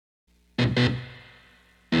Hello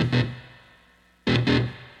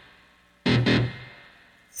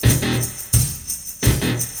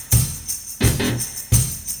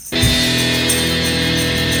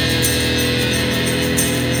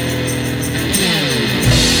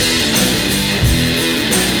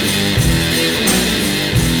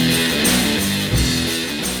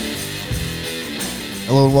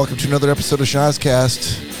and welcome to another episode of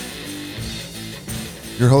Schnozcast.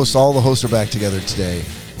 Your hosts, all the hosts are back together today.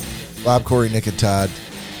 Bob, Corey, Nick, and Todd.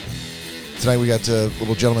 Tonight we got a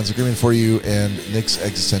little gentleman's agreement for you and Nick's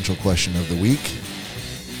existential question of the week.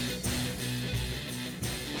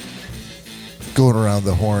 Going around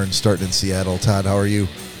the horn, starting in Seattle. Todd, how are you?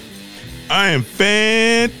 I am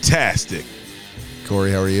fantastic.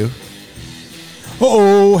 Corey, how are you?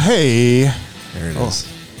 Oh, hey. There it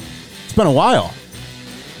is. It's been a while.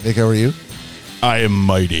 Nick, how are you? I am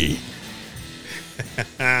mighty.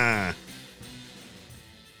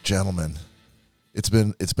 Gentlemen, it's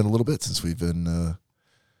been a little bit since we've been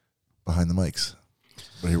behind the mics,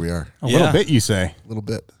 but here we are. A little bit, you say? A little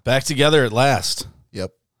bit. Back together at last.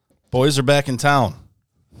 Yep. Boys are back in town.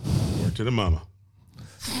 Word to the mama.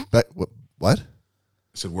 Back, what? I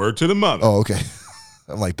said word to the mother. Oh, okay.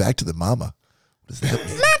 I'm like, back to the mama. What does that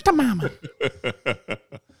mean? Not the mama.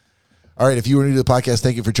 All right, if you were new to the podcast,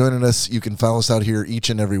 thank you for joining us. You can follow us out here each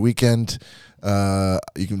and every weekend.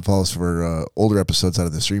 You can follow us for older episodes out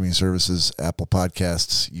of the streaming services, Apple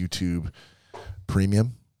Podcasts, YouTube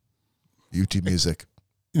Premium, YouTube Music.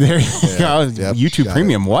 There you go. Yep, YouTube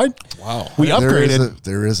Premium. What? Wow. We upgraded.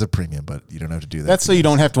 There is a premium, but you don't have to do that. That's so you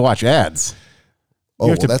don't have to watch ads. Oh,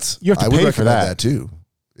 you have to I would pay recommend for that too,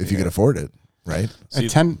 if you can afford it, right? At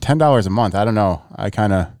 $10 a month. I don't know. I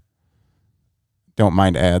kind of don't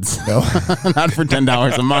mind ads. No, not for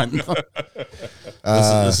 $10 a month.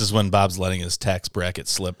 This is when Bob's letting his tax bracket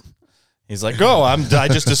slip. He's like, "Oh, I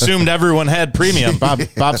just assumed everyone had premium."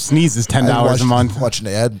 Bob sneezes $10 a month. Watch an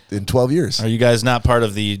ad in 12 years. Are you guys not part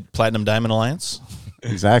of the Platinum Diamond Alliance?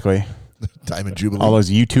 Exactly. Diamond Jubilee. All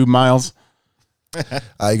those YouTube miles. You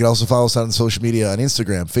can also follow us on social media on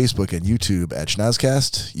Instagram, Facebook, and YouTube at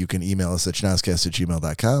Schnozcast. You can email us at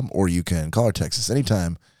schnozcast@gmail.com, or you can call or text us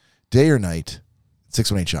anytime, day or night,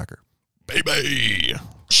 618-SHOCKER. Baby.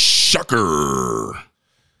 Shocker.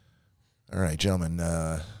 All right, gentlemen.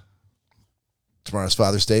 Tomorrow's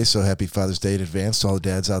Father's Day, so happy Father's Day in advance to all the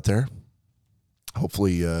dads out there.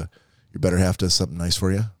 Hopefully your better half does something nice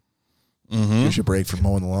for you. Mm-hmm. Gives you a break from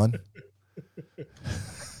mowing the lawn.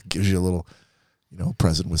 Gives you a little,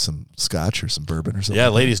 present with some scotch or some bourbon or something. Yeah,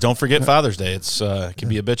 ladies, don't forget Father's Day. It can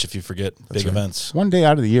be a bitch if you forget big events. One day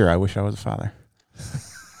out of the year, I wish I was a father.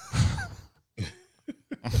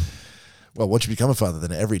 Well, once you become a father,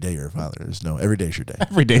 then every day you're a father. There's no, every day's your day.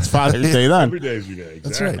 Every day's Father's Day then. Every day is your day. Exactly.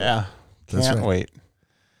 That's right. Yeah. That's Can't right. wait.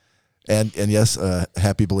 And yes,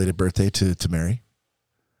 happy belated birthday to Mary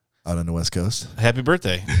out on the West Coast. Happy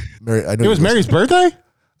birthday. Mary, I know It was Mary's birthday?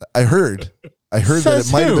 I heard that Says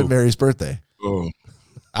it might have who? been Mary's birthday. Oh,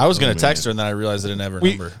 I was going to text her, and then I realized I didn't have her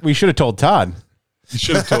number. We should have told Todd. you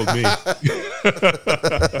should have told me.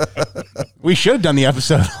 We should have done the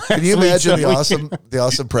episode. Can you last week imagine so the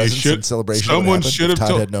awesome presents and celebration? Someone should have Todd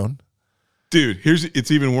told. had known. Dude,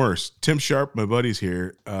 it's even worse. Tim Sharp, my buddy's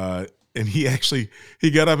here, and he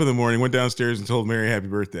got up in the morning, went downstairs, and told Mary happy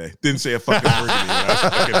birthday. Didn't say a fucking word to me. I was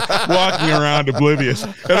fucking walking around oblivious,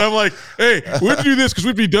 and I'm like, "Hey, we have to do this because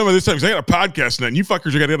we'd be done by this time. Because I got a podcast tonight, and you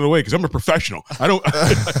fuckers are got to get out of the way because I'm a professional. I don't.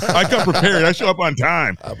 I come prepared. I show up on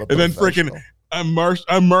time, and then freaking." I'm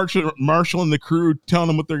marshaling the crew, telling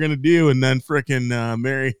them what they're gonna do, and then freaking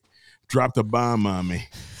Mary dropped a bomb on me.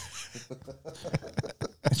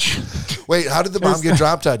 Wait, how did the bomb get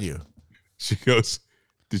dropped on you? She goes,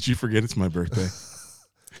 "Did you forget it's my birthday?"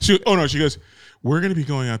 She goes, "We're gonna be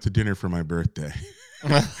going out to dinner for my birthday. Are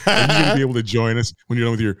you gonna be able to join us when you're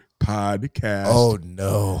done with your podcast?" Oh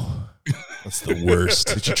no, that's the worst.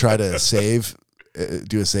 Did you try to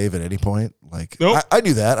do a save at any point? Like, Nope. I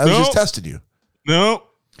knew that. I was just testing you. No.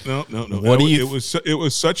 What do you? It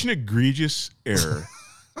was such an egregious error.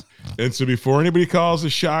 And so before anybody calls the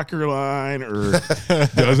shocker line or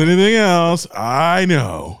does anything else, I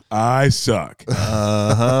know I suck.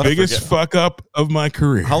 Biggest fuck up of my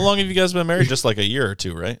career. How long have you guys been married? Just like a year or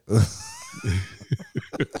two, right?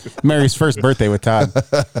 Mary's first birthday with Todd.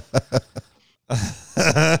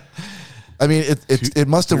 I mean, it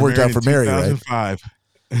must have worked out for Mary, right? 2005.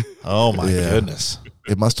 Oh my Yeah. goodness!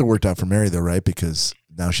 It must have worked out for Mary, though, right? Because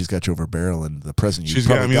now she's got you over a barrel, and the present you She's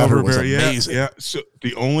got probably me got her over was there. amazing. Yeah. So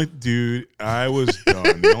the only I was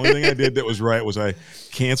done. The only thing I did that was right was I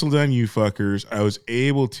canceled on you fuckers. I was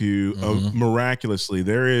able to miraculously.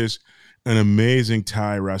 There is an amazing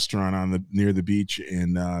Thai restaurant near the beach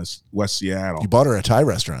in West Seattle. You bought her a Thai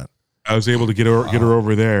restaurant. I was able to get her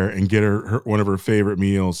over there and get her one of her favorite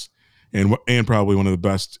meals, and probably one of the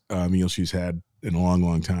best meals she's had in a long,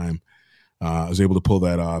 long time. I was able to pull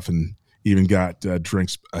that off, and even got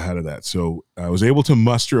drinks ahead of that. So I was able to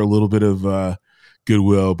muster a little bit of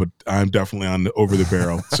goodwill, but I'm definitely on over the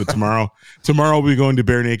barrel. So tomorrow we'll be going to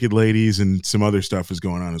Bare Naked Ladies, and some other stuff is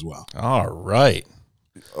going on as well. All right.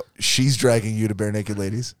 She's dragging you to Bare Naked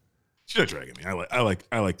Ladies. She's not dragging me. I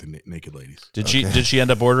like the Naked Ladies. Did she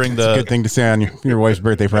end up ordering the Good thing to say on your wife's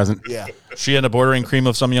birthday present. Yeah. She end up ordering cream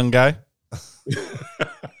of some young guy?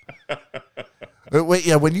 Wait,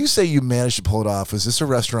 yeah. When you say you managed to pull it off, is this a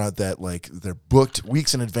restaurant that like they're booked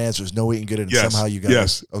weeks in advance? There's no way you can get in. Yes. Somehow you got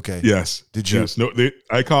Yes. it. Okay. Yes. Did you? Yes. No.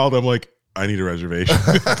 I called. I'm like, I need a reservation.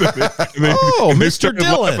 Oh, Mr.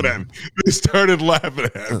 Dillon. They started laughing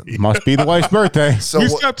at me. Must be the wife's birthday. So We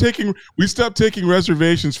stopped taking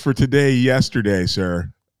reservations for today yesterday,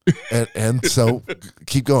 sir. and so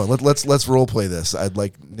keep going. Let's role play this. I'd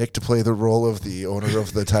like Nick to play the role of the owner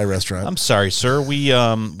of the Thai restaurant. I'm sorry, sir. We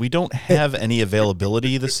don't have any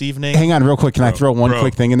availability this evening. Hang on real quick. Can I throw one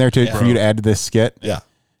quick thing in there for you to add to this skit? Yeah.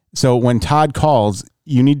 So when Todd calls,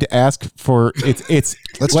 you need to ask for it's.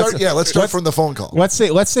 Let's start from the phone call. Let's say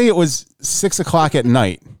it was 6:00 at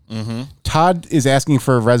night. Mm-hmm. Todd is asking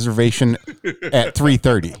for a reservation at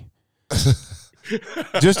 3:30.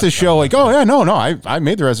 Just to show, like, oh yeah, no, I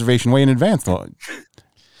made the reservation way in advance.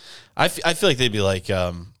 I feel like they'd be like,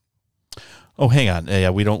 oh, hang on, yeah,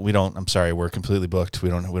 we don't. I'm sorry, we're completely booked. We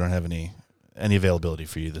don't have any availability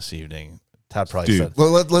for you this evening. Todd probably said.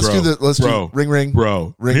 Well, let's do ring,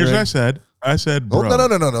 bro. Ring, Here's ring. what I said, bro. Oh,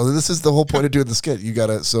 no. This is the whole point of doing the skit. You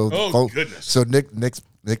gotta Goodness. So Nick's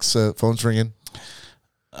phone's ringing.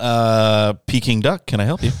 Peking duck. Can I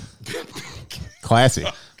help you? Classy.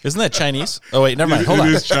 Isn't that Chinese? Oh wait, never mind. Hold on.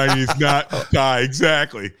 It is Chinese, not Thai.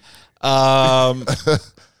 Exactly.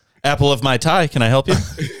 Apple of my tie. Can I help you?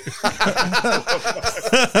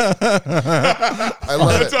 I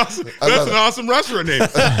love That's it. awesome. That's an awesome restaurant name.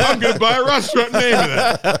 I'm going to buy a restaurant name of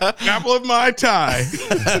that. Apple of my tie.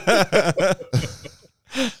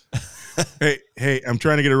 Hey, I'm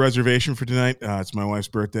trying to get a reservation for tonight. It's my wife's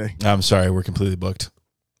birthday. I'm sorry, we're completely booked.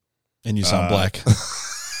 And you sound black.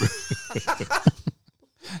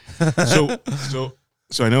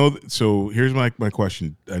 So I know. So here's my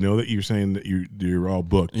question. I know that you're saying that you're all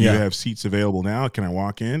booked. Do you have seats available now? Can I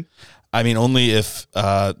walk in? I mean, only if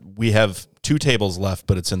we have 2 tables left,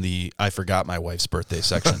 but it's in the I forgot my wife's birthday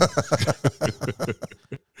section.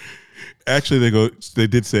 Actually, they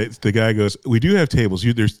did say, the guy goes, we do have tables.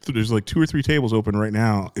 There's like 2 or 3 tables open right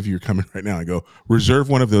now. If you're coming right now, I go, reserve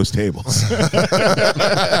one of those tables.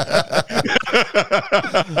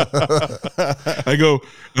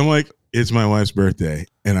 I'm like, it's my wife's birthday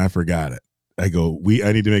and I forgot it. I go,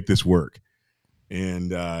 I need to make this work.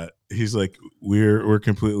 And he's like, we're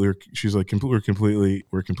completely booked.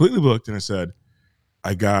 And I said,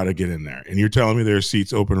 I gotta get in there. And you're telling me there are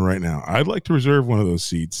seats open right now. I'd like to reserve one of those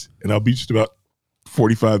seats, and I'll be just about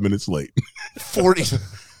 45 minutes late. 40.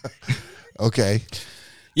 Okay.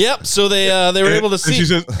 Yep. So they were able to see. And she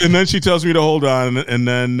says, and then she tells me to hold on, and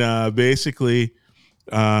then basically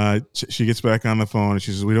she gets back on the phone and she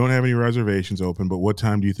says, we don't have any reservations open, but what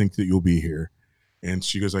time do you think that you'll be here? And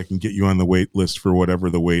she goes, I can get you on the wait list for whatever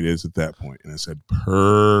the wait is at that point. And I said,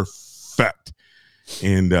 perfect.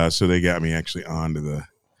 And so they got me actually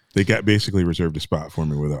they got basically reserved a spot for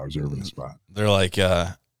me without reserving a spot. They're like,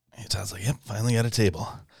 Todd's like, yep, finally got a table.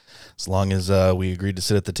 As long as we agreed to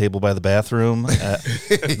sit at the table by the bathroom.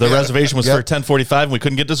 The reservation was for 10:45 and we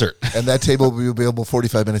couldn't get dessert. And that table will be available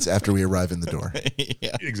 45 minutes after we arrive in the door.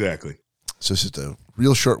 Yeah. Exactly. So it's just a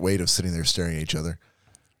real short wait of sitting there staring at each other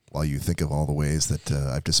while you think of all the ways that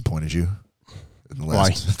I've disappointed you. In the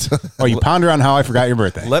last you ponder on how I forgot your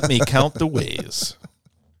birthday. Let me count the ways.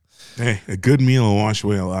 Hey, a good meal will wash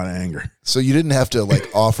away a lot of anger. So you didn't have to like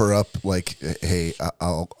offer up like, hey,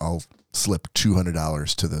 I'll slip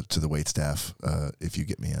 $200 to the wait staff if you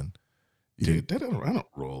get me in. Dude, I don't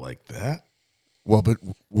roll like that. Well, but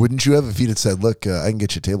wouldn't you have if you'd had said, look, I can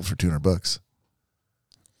get you a table for $200?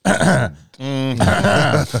 I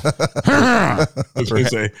was going to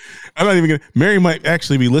say, I'm not even going to. Mary might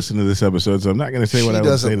actually be listening to this episode, so I'm not going to say what I would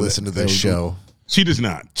say. She doesn't listen to this show. She does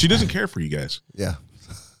not. She doesn't care for you guys. Yeah.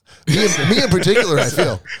 Me in particular, I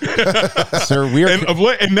feel. Sir,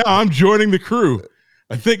 and now I'm joining the crew.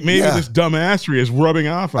 I think maybe this dumbassery is rubbing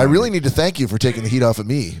off on I really me. need to thank you for taking the heat off of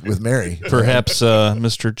me with Mary. Perhaps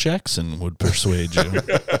Mr. Jackson would persuade you.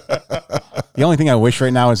 The only thing I wish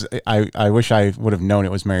right now is I wish I would have known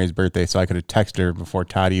it was Mary's birthday so I could have texted her before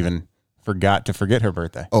Todd even forgot to forget her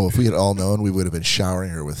birthday. Oh, if we had all known, we would have been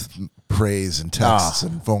showering her with praise and texts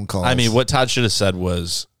and phone calls. I mean, what Todd should have said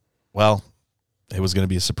was, well, it was going to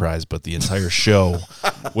be a surprise, but the entire show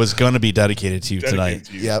was going to be dedicated to you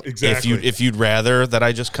tonight. Yep. Exactly. If you'd rather that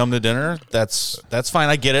I just come to dinner, that's fine.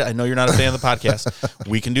 I get it. I know you're not a fan of the podcast.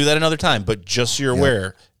 We can do that another time. But just so you're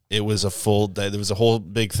aware, it was a full. There was a whole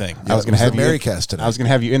big thing. I was going to have Marycast tonight. I was going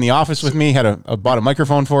to have you in the office with me. Bought a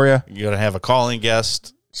microphone for you. You got to have a calling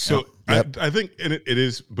guest. So I think, and it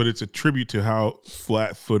is, but it's a tribute to how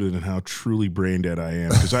flat-footed and how truly brain dead I am,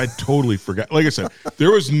 because I totally forgot. Like I said,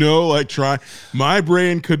 there was no like try. My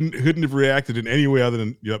brain couldn't have reacted in any way other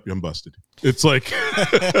than, yep, I'm busted. It's like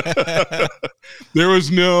there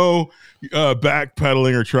was no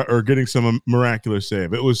backpedaling or getting some miraculous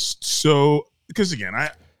save. It was so, because again,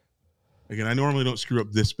 I normally don't screw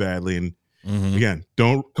up this badly, and again,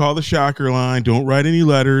 don't call the shocker line, don't write any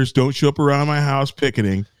letters, don't show up around my house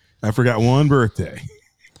picketing. I forgot one birthday.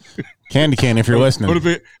 Candy cane, if you're listening. I'm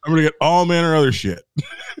going to get all manner of other shit.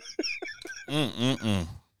 He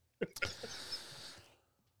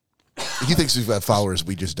thinks we've got followers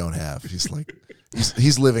we just don't have. He's like,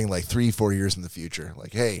 he's living like 3-4 years in the future.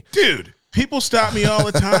 Like, hey, dude, people stop me all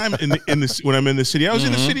the time when I'm in the city. I was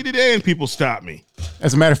in the city today, and people stop me.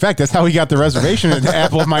 As a matter of fact, that's how we got the reservation at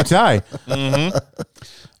Apple of My Tie.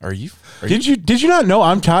 Did you not know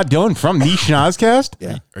I'm Todd Dillon from the Schnozcast?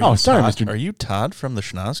 Yeah. Sorry, Todd, Mr. Are you Todd from the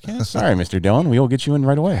Schnozcast? Sorry, Mr. Dillon. We will get you in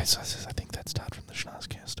right away. I think that's Todd from the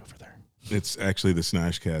Schnozcast over there. It's actually the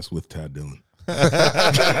Snashcast with Todd Dillon.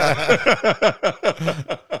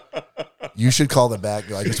 you should call them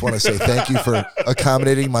back. I just want to say thank you for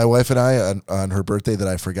accommodating my wife and I on her birthday that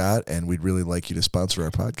I forgot, and we'd really like you to sponsor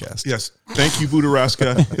our podcast. Yes. Thank you,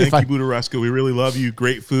 Budaraska. Thank you, Budaraska. We really love you.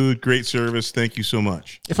 Great food, great service. Thank you so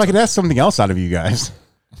much. If I could ask something else out of you guys,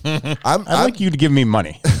 I'd like you to give me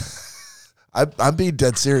money. I'm being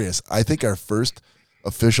dead serious. I think our first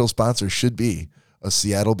official sponsor should be a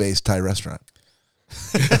Seattle-based Thai restaurant.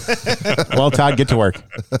 Well, Todd, get to work.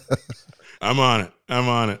 I'm on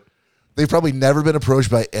it. They've probably never been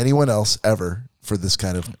approached by anyone else ever for this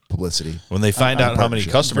kind of publicity. When they find out how many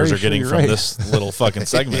customers Very are getting sure from you're right. this little fucking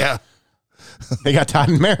segment. Yeah. They got Todd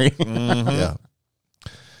and Mary. Yeah.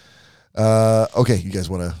 Okay, you guys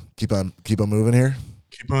want to keep on moving here?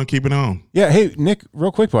 Keep on keeping on. Yeah. Hey, Nick,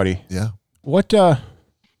 real quick, buddy. Yeah. What kind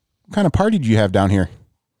of party did you have down here?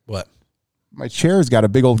 What? My chair's got a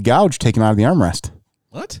big old gouge taken out of the armrest.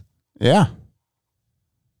 What? Yeah.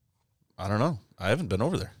 I don't know. I haven't been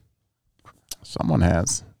over there. Someone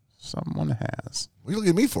has. What are you looking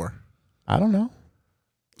at me for? I don't know.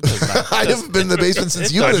 I haven't been in the basement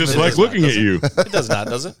since you've I been just in the like looking at you. It does not,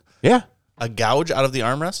 does it? Yeah. A gouge out of the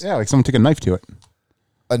armrest? Yeah, like someone took a knife to it.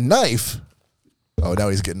 A knife? Oh, now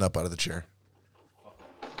he's getting up out of the chair.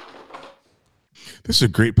 This is a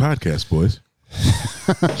great podcast, boys.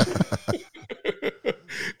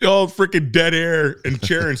 All freaking dead air and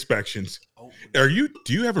chair inspections. Do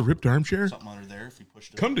you have a ripped armchair? Something under there if you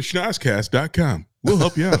pushed it. Come to schnozcast.com. We'll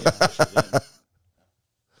help you out.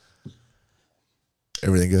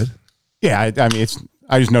 Everything good? Yeah, I mean,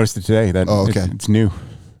 I just noticed it today that it's new.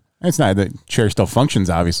 It's not, the chair still functions,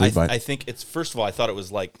 obviously, but I think it's, first of all, I thought it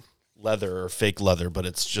was like leather or fake leather, but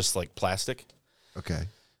it's just like plastic. Okay.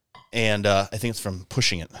 And I think it's from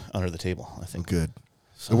pushing it under the table. I think. Good.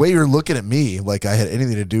 The way you're looking at me, like I had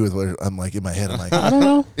anything to do with what I'm like in my head. I'm like, I don't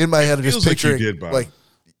know. in my head, I'm just Feels like you picturing did, Bob. like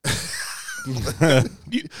You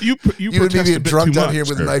you and me protest a being bit drunk too down much, here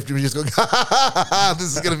with a sir. knife. You just go,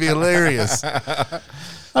 this is going to be hilarious. I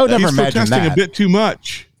would never He's imagine protesting that. a bit too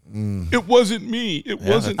much. It wasn't me. It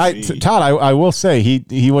wasn't me. Todd, I will say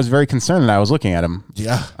he was very concerned that I was looking at him.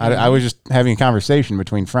 Yeah. I was just having a conversation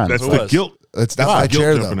between friends. That's It the was. guilt. It's not That's my the guilt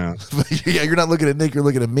chair, jumping though. out. Yeah, you're not looking at Nick. You're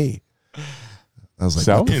looking at me. I was like,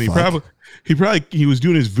 So? what the And fuck? he was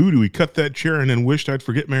doing his voodoo. He cut that chair and then wished I'd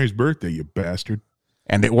forget Mary's birthday, you bastard.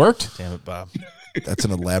 And it worked. Damn it, Bob. That's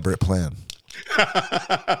an elaborate plan.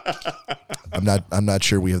 I'm not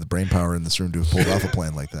sure we have the brain power in this room to have pulled off a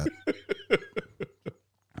plan like that.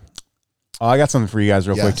 Oh, I got something for you guys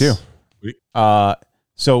real quick, too. Sweet.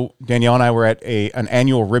 So Danielle and I were at an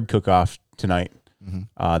annual rib cook-off tonight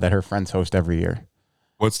that her friends host every year.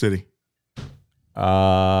 What city?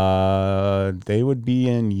 They would be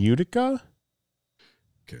in Utica.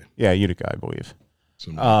 Okay. Yeah, Utica, I believe.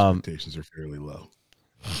 So my expectations are fairly low.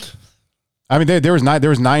 I mean, there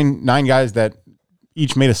was nine guys that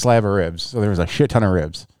each made a slab of ribs, so there was a shit ton of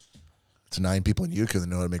ribs. It's 9 people in Utica that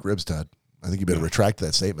know how to make ribs, Todd. I think you better retract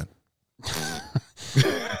that statement.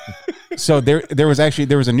 So there was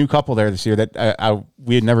a new couple there this year that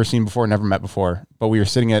we had never seen before, never met before, but we were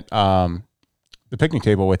sitting at the picnic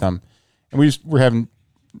table with them, and we're having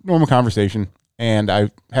normal conversation, and I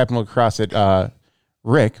happened to look across at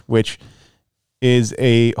Rick, which is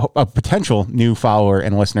a potential new follower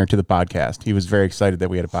and listener to the podcast. He was very excited that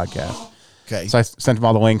we had a podcast. Okay. So I sent him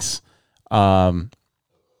all the links. And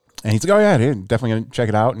he's like, oh yeah, dude, definitely going to check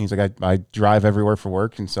it out. And he's like, I drive everywhere for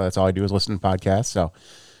work. And so that's all I do is listen to podcasts. So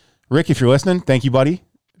Rick, if you're listening, thank you, buddy.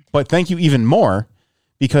 But thank you even more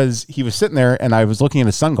because he was sitting there and I was looking at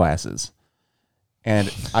his sunglasses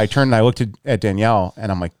and I turned and I looked at Danielle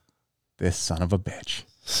and I'm like, this son of a bitch.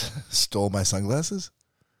 Stole my sunglasses?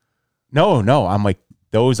 No. I'm like,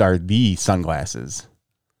 those are the sunglasses.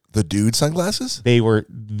 The dude sunglasses? They were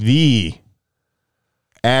the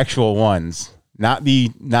actual ones, not the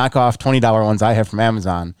knockoff $20 ones I have from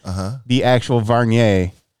Amazon. The actual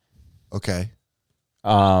Varnier. Okay.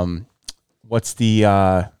 What's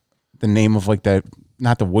the name of like the,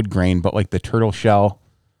 not the wood grain, but like the turtle shell?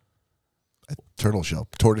 Turtle shell.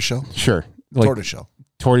 Tortoise shell? Sure. Like Tortoise shell.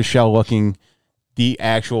 tortoise shell looking, the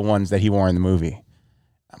actual ones that he wore in the movie.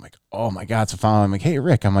 I'm like, oh my God. So finally I'm like, hey,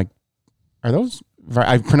 Rick, I'm like, are those,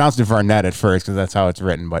 I pronounced it Varnet at first because that's how it's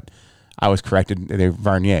written, but I was corrected. They're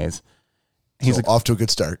Varniers. He's like, off to a good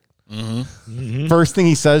start. First thing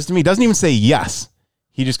he says to me, doesn't even say yes.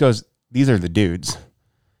 He just goes, these are the dudes.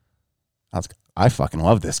 I was like, I fucking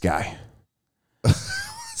love this guy.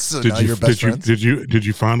 So now you're best friends? Did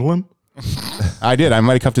you fondle him? I did. I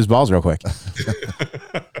might have cuffed his balls real quick.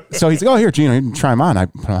 So he's like, oh, here, Gino, you can try them on.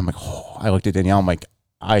 I'm like, oh. I looked at Danielle. I'm like,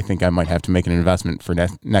 I think I might have to make an investment for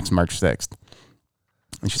next March 6th.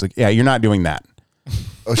 And she's like, yeah, you're not doing that.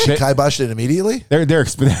 Oh, she kiboshed it immediately? They're quite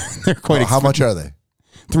expensive. How much are they?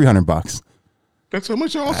 $300. That's how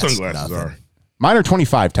much all sunglasses nothing. are. Mine are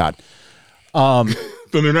 25, Todd.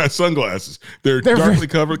 Then they're not sunglasses. They're darkly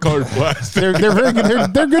colored plastic. They're very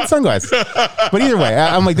good. They're good sunglasses. But either way,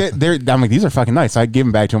 I'm like, I'm like, these are fucking nice. I give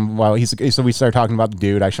them back to him while so we started talking about the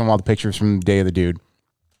dude. I show him all the pictures from the day of the dude.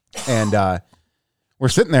 And we're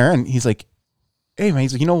sitting there and he's like, hey man,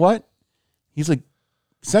 he's like, you know what? He's like,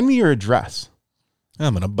 send me your address.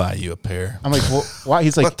 I'm going to buy you a pair. I'm like, well, why?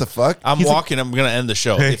 He's like, What the fuck? I'm He's walking. I'm going to end the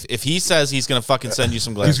show. Hey. If he says he's going to fucking send you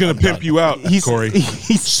some glasses, He's going to pimp you out, Corey.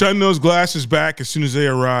 he's Send those glasses back as soon as they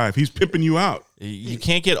arrive. He's pimping you out. You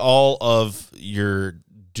can't get all of your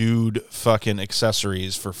dude fucking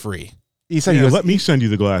accessories for free. he said, Yeah, he goes, let me send you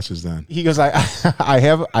the glasses then. he goes, I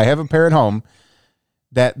have a pair at home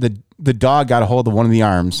that the dog got a hold of one of the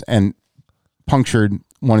arms and punctured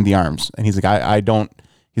one of the arms. And he's like,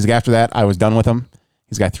 he's like, after that, I was done with them.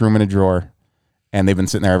 He's like, I threw them in a drawer and they've been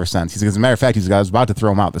sitting there ever since. He's like, as a matter of fact, he's like, I was about to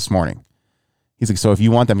throw them out this morning. He's like, so if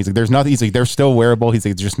you want them, he's like, there's nothing. He's like, they're still wearable. He's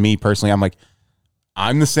like, it's just me personally. I'm like,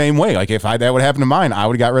 I'm the same way. Like if that would happen to mine, I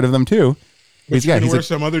would have got rid of them too. He's going to wear like,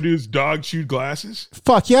 some other dude's dog chewed glasses?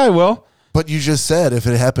 fuck yeah, I will. But you just said if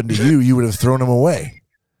it happened to you, you would have thrown them away.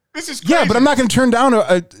 This is crazy. Yeah, but I'm not going to turn down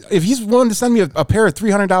if he's willing to send me a pair of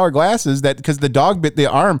 $300 glasses that because the dog bit the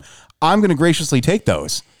arm, I'm going to graciously take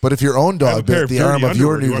those. But if your own Have a dog pair bit of the dirty arm of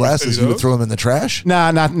your underwear. You new wanna glasses, see you would those? throw them in the trash? Nah,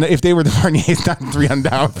 not if they were the Varniers, not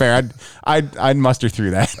 $300 pair. I'd muster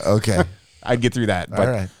through that. Okay. I'd get through that. But All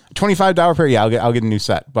right. $25 pair, yeah, I'll get a new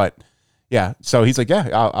set. But yeah, so he's like, yeah,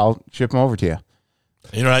 I'll ship them over to you.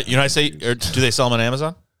 You know, I say, or do they sell them on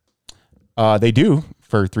Amazon? They do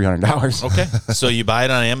for $300. Okay, so you buy it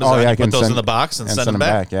on Amazon, Oh, yeah, I you put can those send- in the box and send them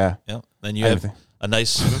back. Yeah. Yep. Then you have Everything. a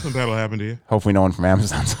nice. Nothing bad will happen to you. Hopefully, no one from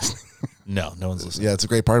Amazon's listening. No one's listening. Yeah, it's a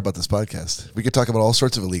great part about this podcast. We could talk about all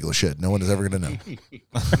sorts of illegal shit. No one is ever going to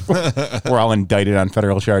know. We're all indicted on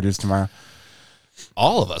federal charges tomorrow.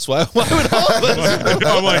 All of us. Why would all of us?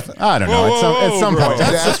 I'm like, I don't know. At some bro. point.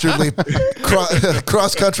 Dastardly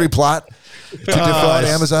cross-country plot to defraud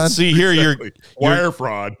Amazon. See here, you're wire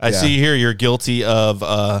fraud. I see here you're guilty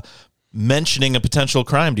of mentioning a potential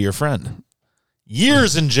crime to your friend.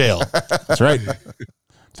 Years in jail. That's right.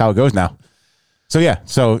 That's how it goes now. So yeah.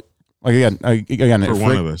 So like again, For if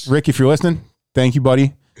one of us. Rick, if you're listening, thank you,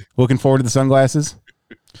 buddy. Looking forward to the sunglasses.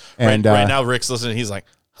 And right now, Rick's listening. He's like,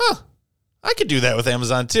 "Huh, I could do that with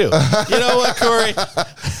Amazon too." You know what, Corey?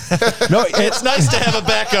 no, It's nice to have a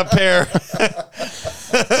backup pair.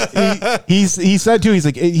 he said too. He's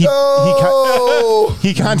like he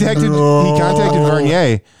contacted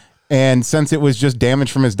Varnier, and since it was just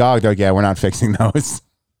damage from his dog, they're like, yeah, we're not fixing those.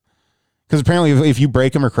 Because apparently, if you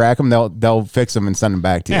break them or crack them, they'll fix them and send them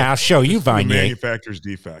back to you. Yeah, I'll show you, The Varnier. manufacturer's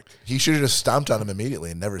defect. He should have just stomped on him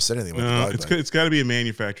immediately and never said anything with No, the dog. it's got to be a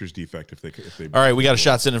manufacturer's defect if they. All right, we got a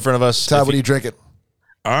shot sitting in front of us. Todd, If what do you drink it?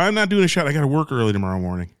 I'm not doing a shot. I got to work early tomorrow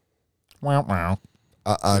morning.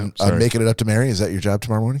 On sorry. making it up to Mary? Is that your job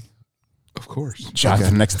tomorrow morning? Of course. Job for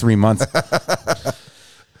the next 3 months.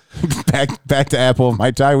 back to Apple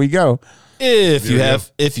Mai Tai we go. If you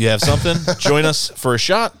have something, join us for a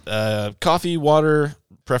shot. Coffee, water,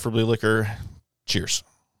 preferably liquor. Cheers.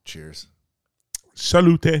 Cheers.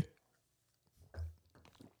 Salute.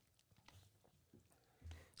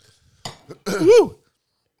 Woo!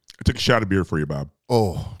 I took a shot of beer for you, Bob.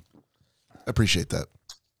 Oh, I appreciate that.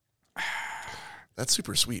 That's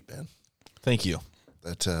super sweet, man. Thank you.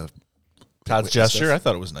 That Todd's witness gesture. stuff. I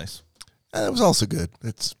thought it was nice. It was also good.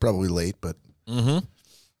 It's probably late, but yeah,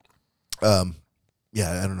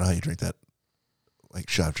 I don't know how you drink that. Like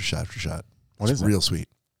shot after shot after shot. What It's is it? real sweet.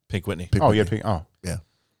 Pink Whitney. Pink Oh, Whitney. yeah. Oh, Yeah.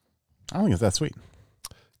 I don't think it's that sweet.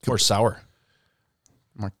 Or sour.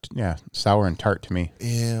 More yeah, sour and tart to me.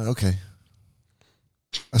 Yeah, okay.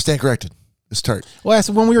 I stand corrected. It's tart. Well, that's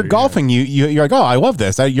when we were golfing. You're like, oh, I love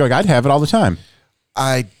this. You're like, I'd have it all the time.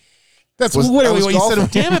 That's Was- literally I was what you said.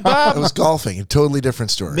 golfing. Damn it, I Bob. was golfing. A totally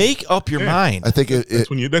different story. Make up your mind. I think That's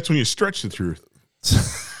when you stretch the truth.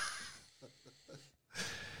 it's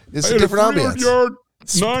I a had different 300 ambiance. yard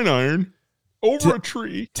 9-iron over a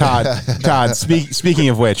tree. Todd. Speaking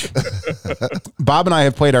of which, Bob and I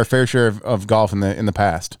have played our fair share of golf in the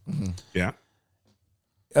past. Yeah.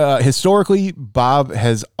 Historically, Bob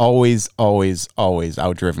has always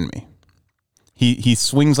outdriven me. He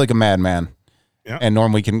swings like a madman, Yeah. and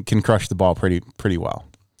normally can crush the ball pretty well.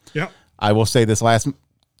 Yeah. I will say this last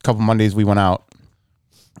couple Mondays we went out,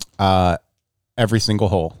 every single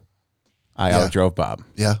hole, I Yeah. outdrove Bob.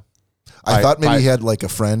 Yeah. I thought maybe he had like a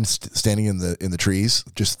friend standing in the trees,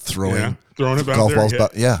 just throwing Yeah. Throwing it back golf there. balls. Yeah.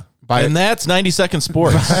 Yeah. And that's 90-second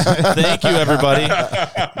sports. Thank you, everybody.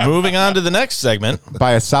 Moving on to the next segment.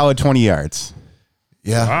 By a solid 20 yards.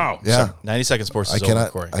 Yeah. Wow. Yeah. 90-second sports I is over,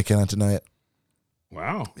 cannot. Corey. I cannot deny it.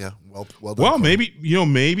 Wow. Yeah. Well done. Well, Corey.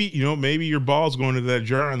 maybe your balls going into that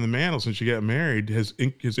jar on the mantle since you got married has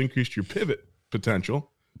increased your pivot potential,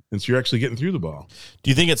 and so you're actually getting through the ball.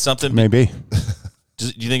 Do you think it's something? Maybe. Do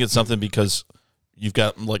you think it's something because you've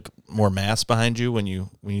got like more mass behind you when you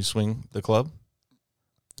swing the club?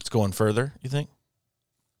 It's going further. You think?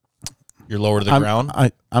 You're lower to the ground.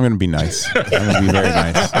 I'm going to be nice. I'm going to be very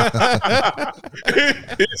nice.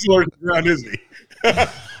 He's lower to the ground, isn't he?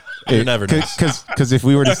 You're never nice. Because if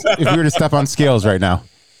we were to step on scales right now,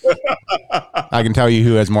 I can tell you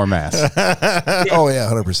who has more mass. Oh yeah,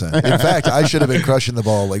 100%. In fact, I should have been crushing the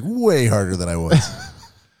ball like way harder than I was.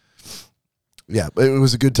 Yeah, but it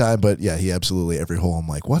was a good time. But yeah, he absolutely every hole. I'm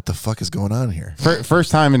like, what the fuck is going on here?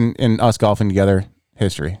 First time in us golfing together,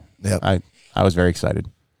 history. Yep. I was very excited.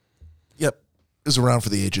 Yep. It was around for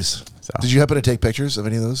the ages. So. Did you happen to take pictures of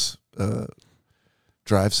any of those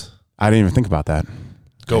drives? I didn't even think about that.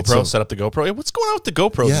 GoPro, so- set up the GoPro. Hey, what's going on with the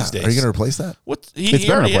GoPro Yeah. these days? Are you going to replace that? It's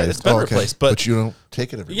been replaced. It's been Oh, okay. replaced. But you don't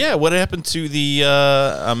take it every yeah, what happened to the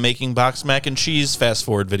I'm making box mac and cheese fast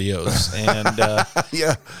forward videos? And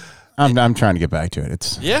Yeah. I'm trying to get back to it.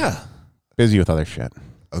 It's yeah, busy with other shit.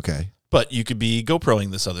 Okay. but you could be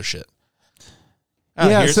GoProing this other shit.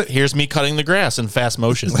 Yeah, Here's me cutting the grass in fast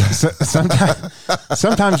motion.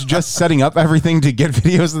 Sometimes just setting up everything to get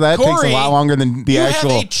videos of that takes Corey, a lot longer than the you actual.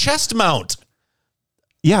 have a chest mount.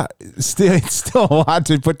 Yeah, it's still a lot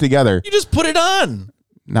to put together. You just put it on.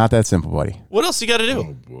 Not that simple, buddy. What else you got to do?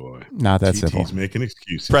 Oh boy. Not that simple. TT's making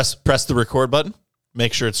excuses. Press the record button.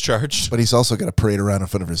 Make sure it's charged. But he's also got to parade around in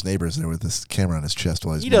front of his neighbors there with this camera on his chest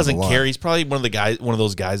while he's He mowing doesn't the lawn. care. He's probably one of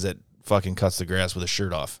those guys that fucking cuts the grass with a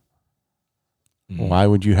shirt off. Why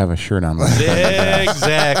would you have a shirt on?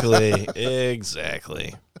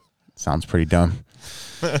 Exactly. Sounds pretty dumb.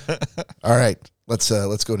 All right. Let's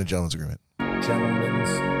go into gentleman's agreement. Gentlemen's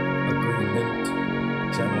agreement.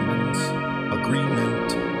 Gentlemen's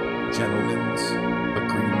agreement. Gentlemen's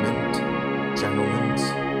agreement. Gentlemen's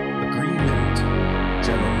agreement.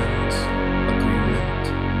 Gentlemen's agreement.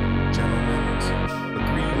 Gentlemen's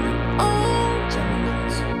agreement. Oh,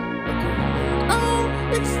 gentlemen's agreement.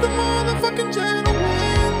 Oh, it's the motherfucking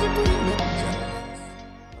gentlemen's agreement.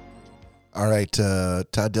 All right,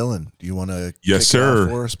 Todd Dillon, do you want to Yes, kick it off sir.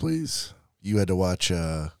 for us, please? You had to watch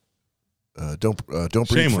Don't Breathe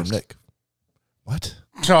Shameless. from Nick. What?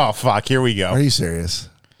 Oh fuck! Here we Are go. you serious?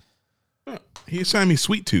 He assigned me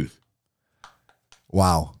Sweet Tooth.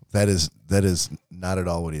 Wow, that is not at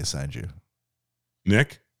all what he assigned you.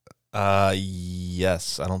 Nick?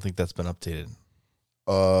 Yes. I don't think that's been updated.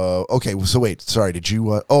 Okay. So wait, sorry. Did you?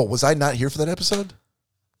 Was I not here for that episode?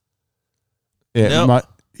 Yeah, No.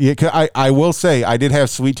 yeah. 'Cause I will say I did have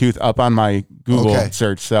Sweet Tooth up on my Google Okay.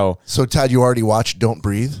 search. So So Todd, you already watched Don't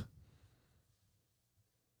Breathe?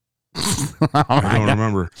 I don't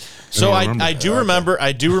remember. So don't I do remember.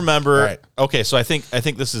 All right. Okay, so I think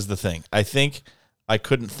this is the thing. I think I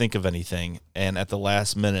couldn't think of anything, and at the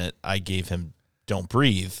last minute, I gave him "Don't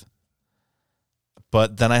Breathe."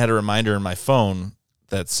 But then I had a reminder in my phone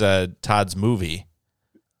that said Todd's movie,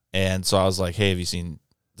 and so I was like, "Hey, have you seen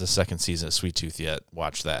the second season of Sweet Tooth yet?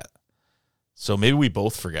 Watch that." So maybe we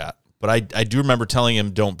both forgot, but I do remember telling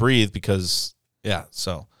him "Don't breathe" because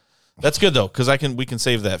so that's good though because we can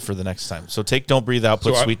save that for the next time. So take "Don't Breathe" out,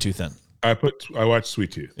 put Sweet Tooth in. I watched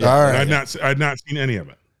Sweet Tooth. Yeah. All right. I'd not seen any of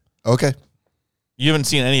it. Okay. You haven't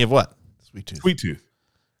seen any of what? Sweet Tooth. Sweet Tooth.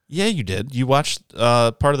 Yeah, you did. You watched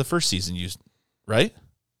part of the first season, right?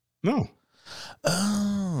 No.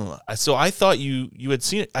 Oh, so I thought you had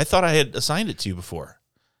seen it. I thought I had assigned it to you before.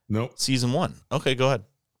 Nope. Season 1. Okay, go ahead.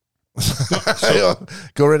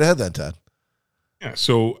 Go right ahead then, Todd. Yeah,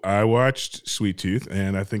 so I watched Sweet Tooth,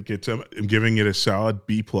 and I think I'm giving it a solid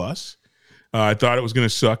B+. I thought it was going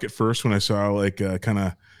to suck at first when I saw like kind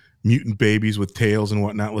of mutant babies with tails and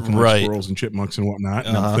whatnot looking like squirrels and chipmunks and whatnot.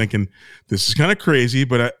 And I'm thinking, this is kind of crazy,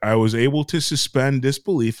 but I was able to suspend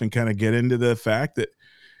disbelief and kind of get into the fact that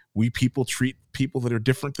we people treat people that are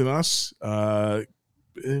different than us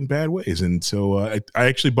in bad ways. And so I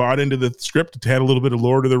actually bought into the script. It had a little bit of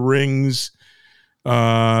Lord of the Rings,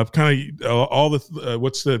 kind of all the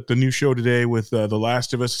what's the new show today with The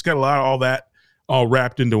Last of Us. It's got a lot of all that all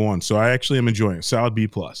wrapped into one. So I actually am enjoying it. Solid B+.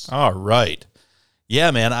 All right.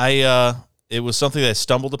 Yeah, man. It was something that I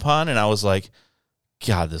stumbled upon, and I was like,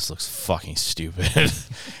 God, this looks fucking stupid.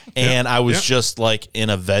 And I was just like in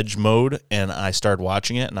a veg mode, and I started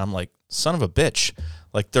watching it, and I'm like, son of a bitch.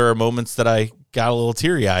 Like there are moments that I got a little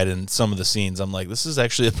teary-eyed in some of the scenes. I'm like, this is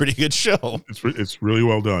actually a pretty good show. It's really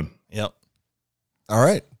well done. Yep. All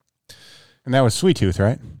right. And that was Sweet Tooth,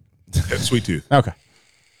 right? That's Sweet Tooth. Okay.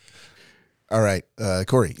 All right.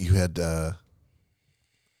 Corey, you had,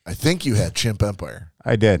 I think you had Chimp Empire.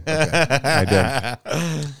 I did. Okay. I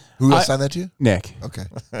did. Who assigned that to you? Nick. Okay.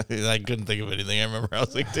 I couldn't think of anything. I remember I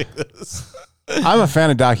was like, take this. I'm a fan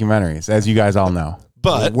of documentaries, as you guys all know.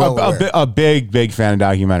 But a big fan of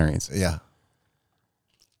documentaries. Yeah.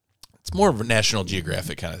 it's more of a National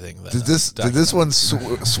Geographic kind of thing. Than Did this one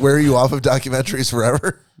swear you off of documentaries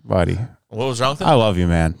forever? Buddy. What was wrong with it? I love you,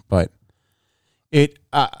 man. But it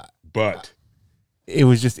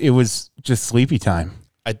was just sleepy time.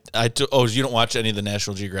 Oh, you don't watch any of the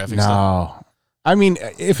National Geographic No. stuff? I mean,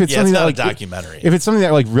 if it's something it's not that a documentary. if it's something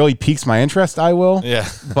that like really piques my interest, I will. Yeah.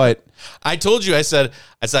 But I told you, I said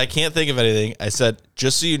I can't think of anything. I said,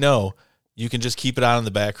 just so you know, you can just keep it on in the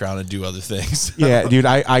background and do other things. yeah, dude,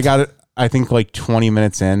 I got it. I think like 20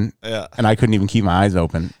 minutes in, Yeah. and I couldn't even keep my eyes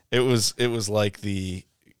open. It was like the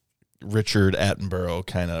Richard Attenborough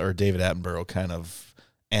kind of, or David Attenborough kind of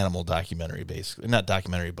animal documentary, basically. Not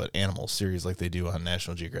documentary, but animal series like they do on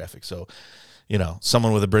National Geographic. So, you know,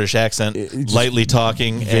 someone with a British accent, lightly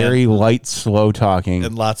talking, Very light, slow talking,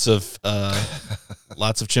 and lots of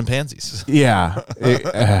chimpanzees.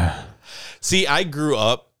 Yeah. See, I grew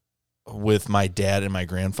up with my dad and my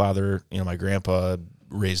grandfather. You know, my grandpa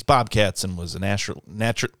raised bobcats and was a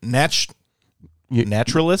naturalist.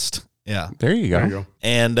 Yeah, There you go. There you go.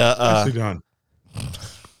 and Nicely done.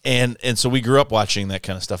 and so we grew up watching that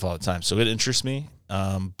kind of stuff all the time. So it interests me.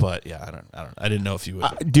 But yeah, I didn't know if you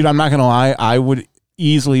would. Dude, I'm not gonna lie. I would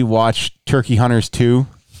easily watch Turkey Hunters 2.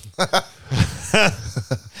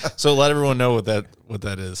 So let everyone know what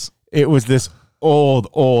that is. It was this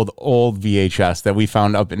old VHS that we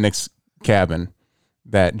found up at Nick's cabin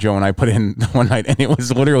that Joe and I put in one night, and it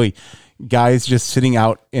was literally guys just sitting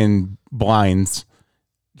out in blinds,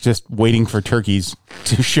 just waiting for turkeys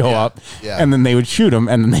to show up, and then they would shoot them,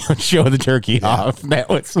 and then they would show the turkey off. That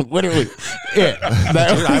was literally it.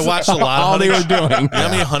 Dude, I watched a lot of all they hunting were doing. You know how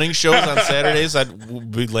many hunting shows on Saturdays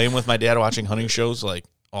I'd be laying with my dad watching hunting shows like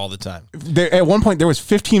all the time. There, at one point, there was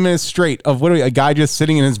 15 minutes straight of literally a guy just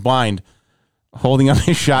sitting in his blind, holding up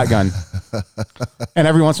his shotgun, and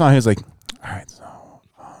every once in a while he was like, "All right, so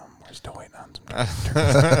we're still waiting on some turkeys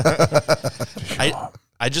to show up."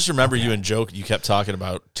 I just remember you and Joe. You kept talking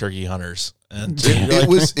about turkey hunters, and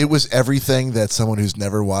It was everything that someone who's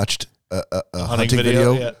never watched a hunting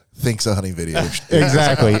video thinks a hunting video.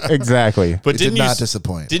 Exactly. But It didn't did you not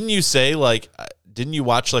disappoint. Didn't you say like? Didn't you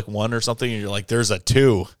watch like one or something? And you're like, "There's a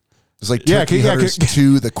 2." It's like Turkey Hunters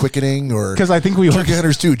 2, The Quickening, or Because I think we Turkey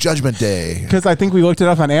Hunters 2, Judgment Day. Because I think we looked it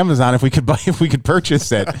up on Amazon if we could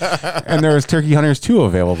purchase it, and there was Turkey Hunters 2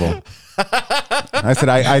 available. I said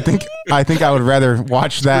I think I would rather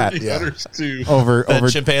watch that over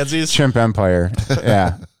chimpanzees. Chimp Empire.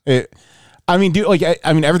 Yeah. I mean, dude, like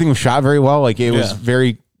I mean, everything was shot very well. Like it was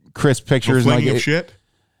very crisp pictures. No and, flinging like, of shit.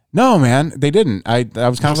 No, man, they didn't. I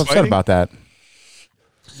was kind of upset fighting? about that.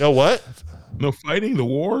 No what? No fighting, the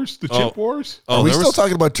wars, the chip wars. Are Oh, we there still was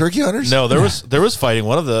talking about turkey hunters? no, there was fighting.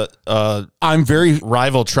 One of the I'm very.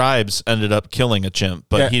 rival tribes ended up killing a chimp,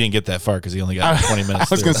 but Yeah. he didn't get that far because he only got 20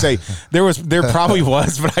 minutes. I was through. going to say there probably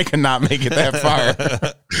was, but I could not make it that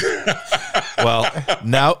far. Well,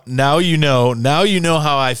 now you know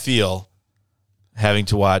how I feel having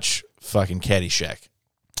to watch fucking Caddyshack.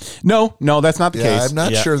 No, that's not the Yeah, case. I'm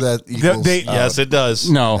not Yeah. sure that equals. Yes, it does.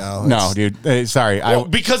 No, No, dude. Sorry. Well,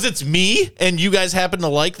 because it's me and you guys happen to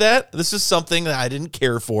like that. This is something that I didn't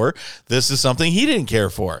care for. This is something he didn't care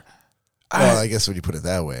for. well, I guess when you put it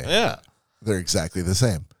that way, Yeah. they're exactly the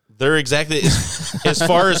same. They're exactly as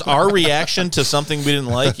far as our reaction to something we didn't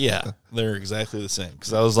like. Yeah, they're exactly the same.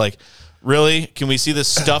 Because I was like, really? Can we see this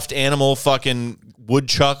stuffed animal fucking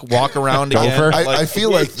woodchuck walk around again? Gopher? I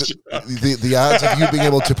feel like the odds of you being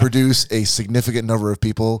able to produce a significant number of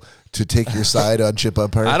people to take your side on Chip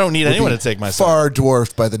Empire. I don't need would anyone be to take my side. Far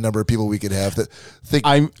dwarfed by the number of people we could have that think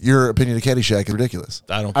your opinion of Caddyshack is ridiculous.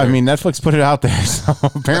 I don't care. I mean, Netflix put it out there, so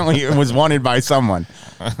apparently it was wanted by someone.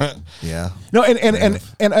 Yeah. No, and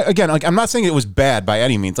again, like I'm not saying it was bad by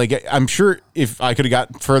any means. Like I'm sure if I could have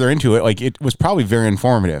got further into it, like it was probably very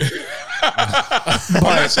informative. I'm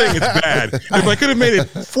not saying it's bad. If I could have made it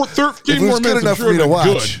for 13 If it more was good minutes, enough I'm for me to sure watch,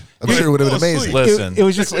 good. I'm sure it would have been amazing. Listen, It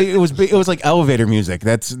was just it was like elevator music.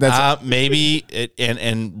 That's maybe it,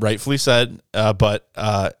 and rightfully said, but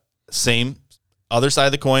same other side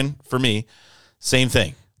of the coin for me. Same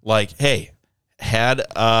thing. Like, hey, had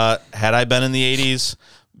I been in the 80s,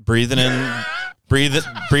 breathing in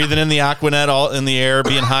the Aquanet all in the air,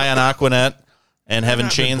 being high on Aquanet, and having not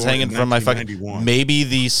been chains born hanging in from my fucking 1991. maybe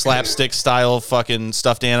the slapstick style fucking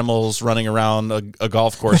stuffed animals running around a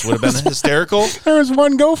golf course would have been hysterical. there was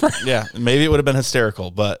one gopher. Yeah, maybe it would have been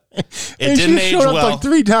hysterical, but it And she didn't age showed up well. like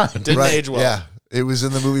 3 times. Didn't age well. Yeah. It was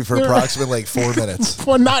in the movie for approximately like 4 minutes.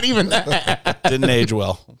 Well, not even that. Didn't age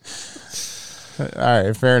well. All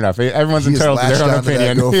right, fair enough. Everyone's He is entitled to their own latched onto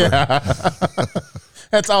that opinion. gopher. Yeah.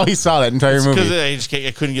 That's all he saw that entire Because movie.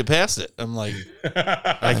 I couldn't get past it. I'm like,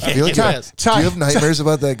 I can't feel like get I- past. Do you have nightmares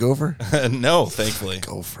about that gopher? No, thankfully.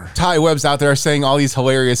 Gopher. Ty Webb's out there saying all these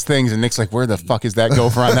hilarious things, and Nick's like, "Where the fuck is that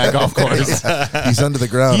gopher on that golf course?" He's under the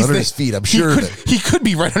ground, He's under the- his feet. I'm sure. he could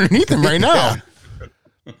be right underneath him right now.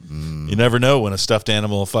 You never know when a stuffed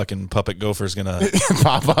animal fucking puppet gopher is gonna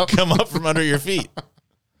Pop up. come up from under your feet.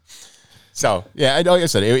 So yeah, like I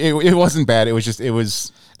said, it wasn't bad. It was just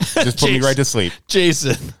put me right to sleep.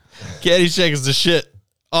 Jason, Caddyshack is the shit.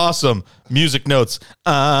 Awesome. Music notes.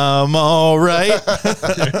 I'm all right.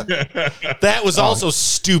 That was also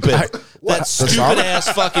stupid. That stupid ass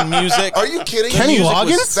fucking music. Are you kidding? Kenny Music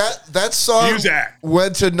was- Loggins? That song Muzak.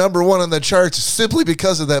 went to number 1 on the charts simply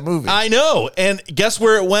because of that movie. I know. And guess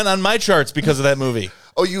where it went on my charts because of that movie?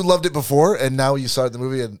 Oh, you loved it before, and now you saw it in the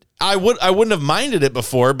movie, and I wouldn't have minded it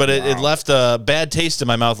before, but it left a bad taste in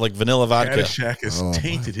my mouth like vanilla vodka. Caddyshack has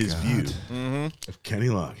tainted his view of Kenny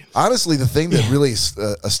Loggins. honestly, the thing that really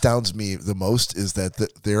astounds me the most is that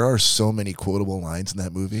there are so many quotable lines in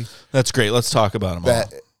that movie That's great. Let's talk about them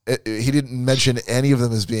that all. he didn't mention any of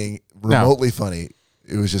them as being remotely funny.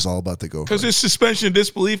 It was just all about the gopher. Because his suspension of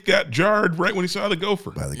disbelief got jarred right when he saw the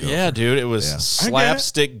gopher. By the gopher. Yeah, dude, it was Yeah.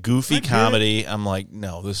 slapstick, goofy get it. comedy. I'm like,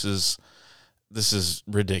 no, this is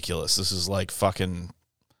ridiculous. This is like fucking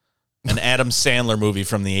an Adam Sandler movie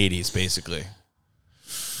from the 80s, basically.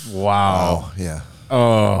 Wow. Oh, yeah.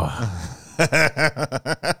 Oh.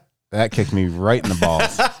 That kicked me right in the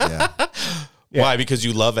balls. Yeah. Yeah. Why? Because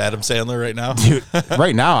you love Adam Sandler right now? Dude,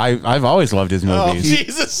 right now, I've always loved his Oh, movies.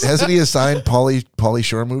 Jesus. Hasn't he assigned Pauly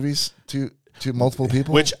Shore movies to multiple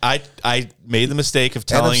people? Which I made the mistake of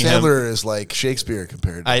Adam telling him. Sandler is like Shakespeare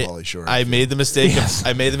compared to Pauly Shore. I made the mistake.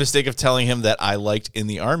 I made the mistake of telling him that I liked In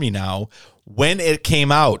the Army Now when it came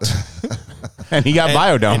out. And he got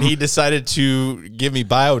Biodome. And he decided to give me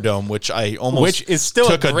Biodome, which I almost Which is still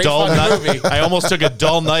took a great dull fucking knife. I almost took a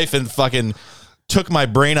dull knife and fucking took my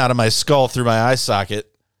brain out of my skull through my eye socket.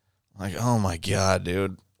 Like, oh my God,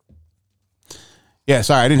 dude. Yeah,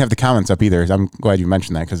 sorry, I didn't have the comments up either. I'm glad you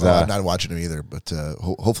mentioned that because I'm not watching them either, but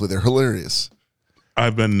hopefully they're hilarious.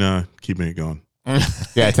 I've been keeping it going.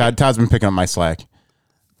 yeah, Todd's been picking up my slack.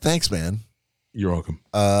 Thanks, man. You're welcome.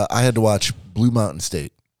 I had to watch Blue Mountain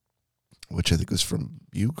State, which I think was from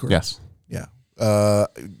you, correct? Yes. Yeah.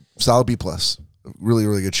 Solid B+. Really,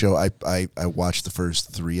 really good show. I watched the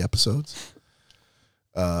first 3 episodes.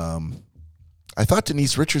 I thought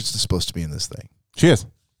Denise Richards was supposed to be in this thing. She is.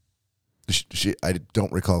 I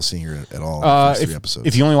don't recall seeing her at all in the first 3 episodes.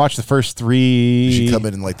 If you only watch the first 3... Did she come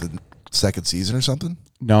in like the second season or something?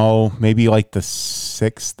 No, maybe like the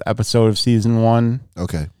 6th episode of season 1.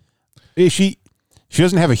 Okay. She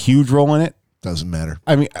doesn't have a huge role in it, Doesn't matter.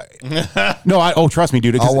 I mean, trust me,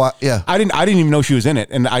 dude. 'cause Yeah. I didn't even know she was in it,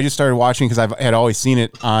 and I just started watching because I had always seen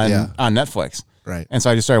it on Netflix. Right. And so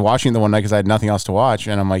I just started watching it the one night because I had nothing else to watch,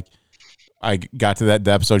 and I'm like, I got to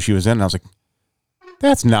the episode she was in, and I was like,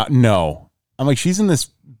 that's not no. I'm like, she's in this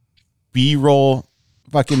B-roll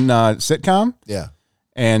fucking sitcom. Yeah.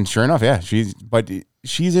 And sure enough, yeah, she's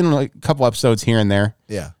in like a couple episodes here and there.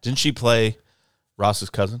 Yeah. Didn't she play Ross's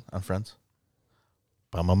cousin on Friends?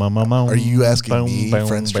 Are you asking me,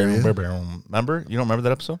 Friends trivia? Remember? You don't remember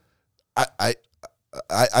that episode?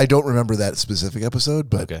 I don't remember that specific episode,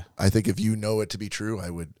 but Okay. I think if you know it to be true, I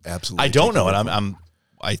would absolutely. I don't take know your it. word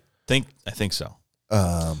I think so.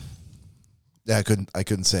 for it. Yeah, I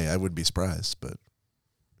couldn't say. I wouldn't be surprised, but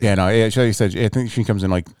Yeah, no, yeah, she said I think she comes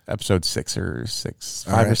in like episode 5 or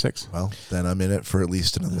 6. Well, then I'm in it for at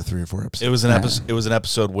least another 3 or 4 episodes. It was an episode. It was an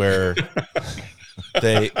episode where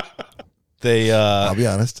they I'll be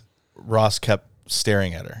honest. Ross kept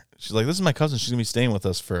staring at her. She's like, "This is my cousin. She's gonna be staying with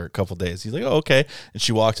us for a couple days." He's like, "Oh, okay." And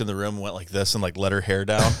she walked in the room and went like this and like let her hair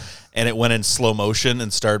down, and it went in slow motion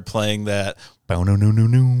and started playing that boom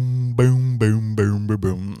boom boom boom boom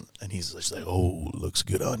boom. And he's just like, "Oh, looks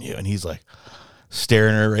good on you." And he's like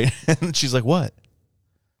staring at her right, and she's like, "What?"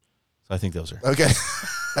 So I think those are Okay.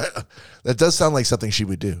 That does sound like something she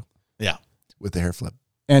would do yeah. with the hair flip.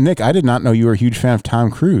 And Nick, I did not know you were a huge fan of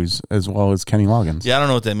Tom Cruise as well as Kenny Loggins. Yeah, I don't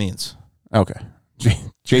know what that means. Okay.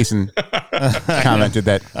 Jason commented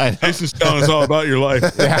that. Jason's telling us all about your life.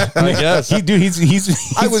 Yeah, I guess.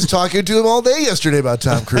 He's I was talking to him all day yesterday about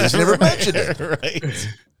Tom Cruise. He never mentioned it. Right.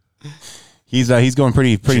 he's going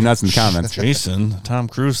pretty nuts in the comments. Jason, the Tom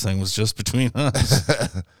Cruise thing was just between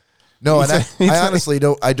us. No, and He's I honestly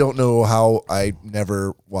don't know how I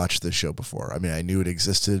never watched this show before. I mean, I knew it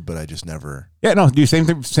existed, but I just never. Yeah, no, dude, same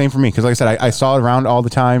for me. Because like I said, I saw it around all the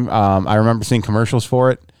time. I remember seeing commercials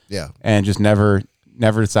for it. Yeah. And just never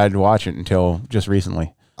decided to watch it until just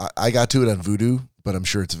recently. I got to it on Vudu, but I'm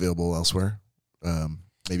sure it's available elsewhere.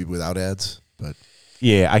 Maybe without ads, but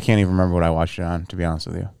Yeah, I can't even remember what I watched it on, to be honest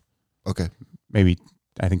with you. okay. Maybe,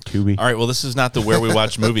 I think Tubi. All right. Well, this is not the Where We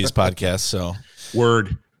Watch Movies podcast. So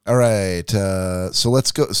Word. All right. So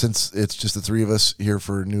let's go. Since it's just the 3 of us here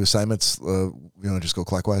for new assignments, just go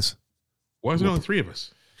clockwise? Why is there only 3 of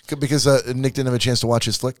us? Because Nick didn't have a chance to watch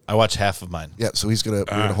his flick. I watched half of mine, Yeah, so we're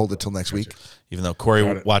gonna hold it till next week. even though Corey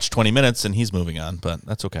Got it. watched 20 minutes and he's moving on, but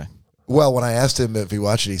that's okay. Well, when I asked him if he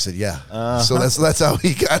watched it, he said yeah. So that's how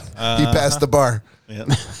he got. He passed the bar. Yeah.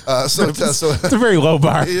 So It's a very low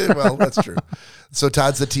bar. yeah, well, that's true. So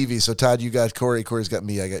Todd's the TV. So Todd, you got Corey. Corey's got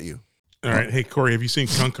me. I got you. All right. Hey, Corey, have you seen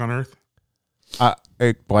Kunk on Earth?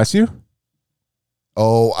 Hey, bless you.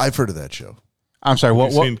 Oh, I've heard of that show. I'm sorry.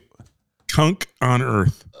 Have you What? seen Kunk on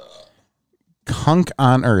Earth? Kunk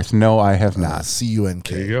on Earth? No, I have not. CUNK.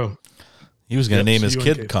 There you go. He was going to name his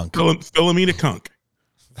C-U-N-K. kid Kunk. Philomena Kunk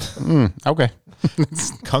Okay,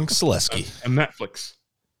 Kunk Selesky. on Netflix.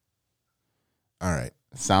 All right.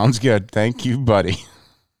 sounds good. Thank you, buddy.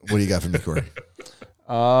 What do you got for me, Corey?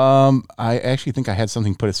 I actually think I had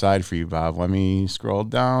something put aside for you, Bob. Let me scroll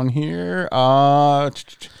down here.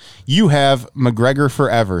 You have McGregor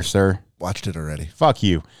Forever, sir. Watched it already. Fuck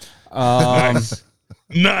you.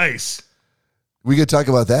 Nice. We could talk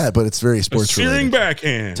about that, but it's very A sports searing related.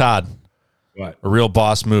 backhand. Todd, What? a real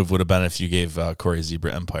boss move would have been if you gave Corey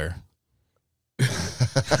Zebra Empire. Zebra?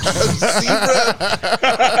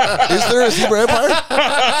 Is there a Zebra Empire?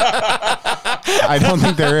 I don't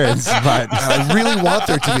think there is, but I really want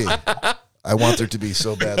there to be. I want there to be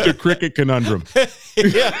so The bad. cricket conundrum.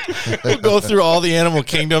 Yeah. We'll go through all the Animal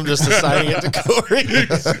Kingdom just assigning it to Corey.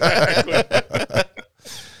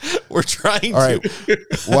 We're trying All right. to.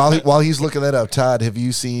 While he's looking that up, Todd, have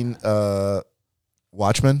you seen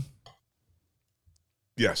Watchmen?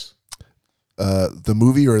 Yes. The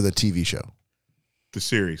movie or the TV show? The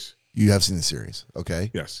series. You have seen the series. Okay.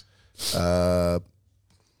 Yes. How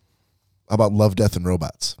about Love, Death, and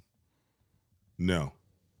Robots? No.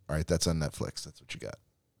 All right, that's on Netflix. That's what you got.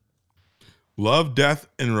 Love, Death,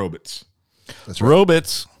 and Robots. That's right.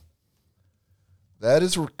 Robots. That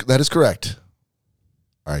is correct.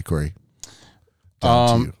 All right, Corey.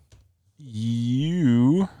 Down to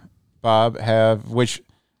you. you, Bob, have, which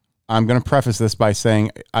I'm going to preface this by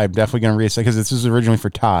saying I'm definitely going to read it because this was originally for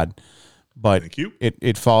Todd, but Thank you.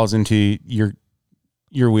 it falls into your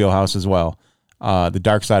wheelhouse as well. The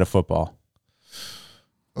Dark Side of Football.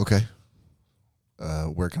 Okay.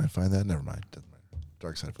 Where can I find that? Never mind. Doesn't matter.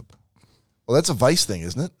 Dark Side of Football. Well, that's a Vice thing,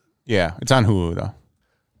 isn't it? Yeah, it's on Hulu though.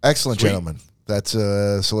 Excellent, Sweet. gentlemen. That's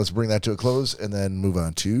so let's bring that to a close and then move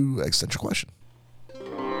on to existential question.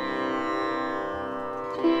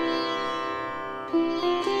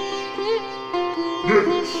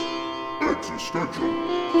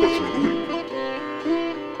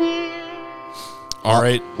 All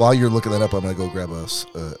right. While you're looking that up, I'm going to go grab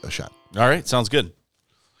a shot. All right. Sounds good.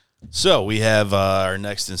 So we have our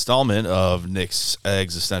next installment of Nick's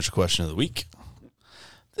Existential Question of the Week.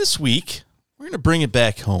 This week, we're going to bring it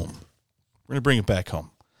back home.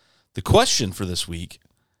 The question for this week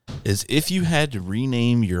is, if you had to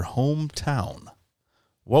rename your hometown,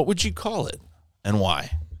 what would you call it and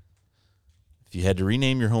why? If you had to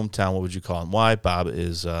rename your hometown, what would you call it and why? Bob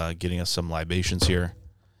is getting us some libations here.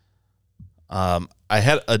 I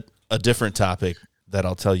had a different topic that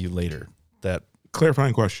I'll tell you later. That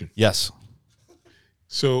Clarifying question. yes,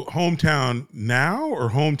 So hometown now or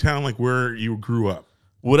hometown like where you grew up?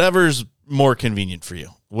 whatever's more convenient for you.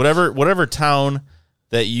 Whatever town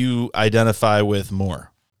that you identify with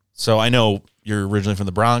more. So I know you're originally from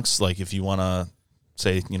the Bronx. Like if you want to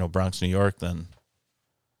say, Bronx, New York, then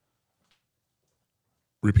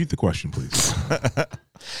Repeat the question, please.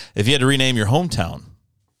 if you had to rename your hometown,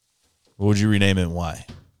 what would you rename it and why?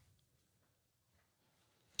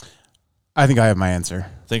 I think I have my answer.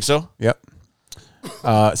 Think so? Yep.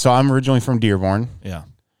 So I'm originally from Dearborn. Yeah.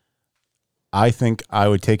 I think I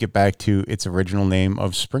would take it back to its original name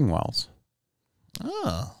of Springwells.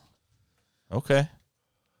 Oh. Okay.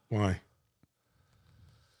 Why?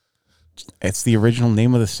 It's the original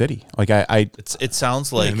name of the city. Like It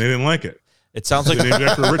sounds like And they didn't like it. it sounds like They named it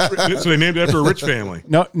after a rich, so they named it after a rich family.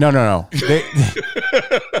 No.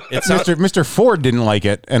 it sounds Mr. Ford didn't like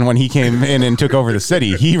it, and when he came in and took over the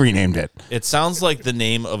city, he renamed it it sounds like the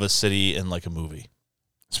name of a city in like a movie.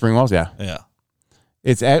 Springwells. Yeah, Yeah.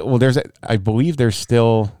 it's I believe there's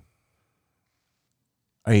still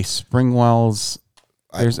a Springwells.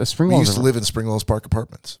 There's a Springwells. We used to live in Springwells Park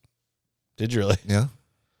Apartments. Did you really? Yeah.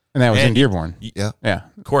 and that was in and- Dearborn. Yeah. Yeah.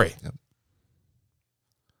 Corey.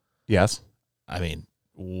 Yes. I mean,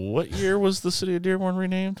 what year was the city of Dearborn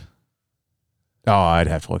renamed? Oh, I'd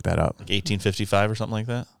have to look that up. Like 1855 or something like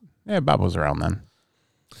that? Yeah, Bob was around then.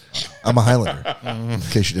 I'm a Highlander, in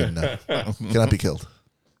case you didn't know. Cannot be killed.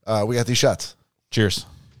 We got these shots. Cheers.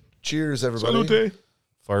 Cheers, everybody. Salute.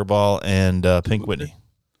 Fireball and Pink Whitney.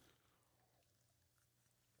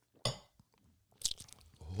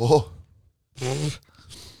 Oh,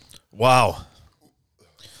 Wow.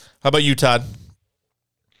 How about you, Todd?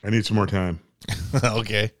 I need some more time.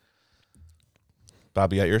 Okay.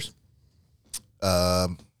 Bob, you got yours?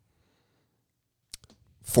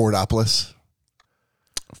 Fordopolis.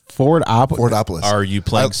 Fordopolis. Are you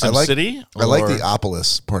playing I like- SimCity? I like the or-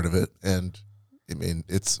 Opolis part of it, and I mean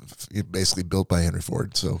it's basically built by Henry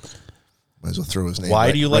Ford, so might as well throw his name. Why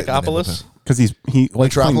right- do you right like in the name of Opolis? it. Because he likes playing,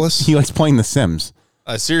 Metropolis? he likes playing The Sims.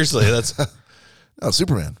 Seriously, that's Oh,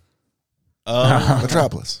 Superman.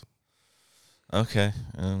 Metropolis. okay.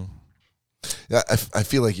 Yeah, I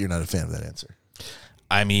feel like you're not a fan of that answer.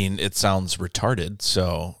 I mean, it sounds retarded,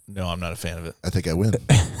 so no, I'm not a fan of it. I think I win.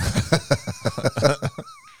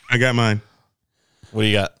 I got mine. What do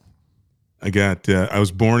you got? I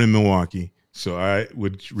was born in Milwaukee, so I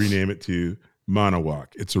would rename it to Monowalk,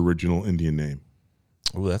 its original Indian name.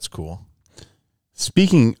 Oh, that's cool.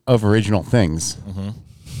 Speaking of original things,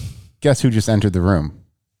 guess who just entered the room?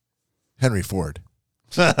 Henry Ford.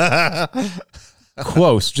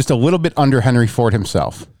 Close, just a little bit under Henry Ford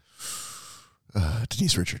himself.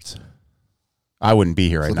 Denise Richards. I wouldn't be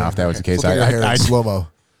here right now if that was the case. Flipping her hair in I'd slow-mo.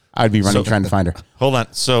 be running trying to find her. Hold on.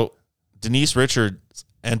 So Denise Richards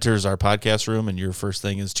enters our podcast room, and your first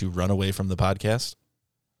thing is to run away from the podcast?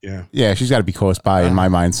 Yeah. Yeah, she's got to be close by in my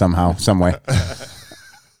mind somehow, some way.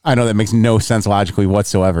 I know that makes no sense logically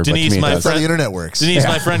whatsoever. Denise, but to me my it That's does. how the internet works. Denise,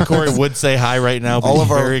 my friend Corey would say hi right now, but All he's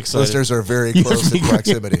of our very excited. listeners are very close in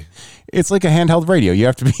proximity. It's like a handheld radio. You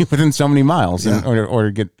have to be within so many miles in order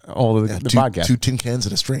to get all of the podcast. Two tin cans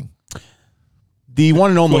and a string. The one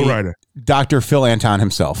and only Flowrider. Dr. Phil Anton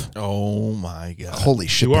himself. Oh my god! Holy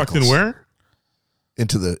shit! You walked in pickles. where?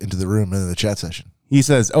 Into the room into the chat session. He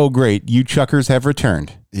says, "Oh great, you chuckers have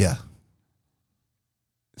returned. Yeah.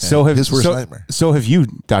 So have his worst nightmare. So have you,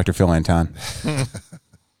 Dr. Phil Anton."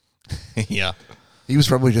 Yeah, He was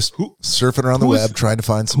probably just surfing around the who is- web trying to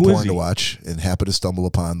find some who is porn to he? watch and happened to stumble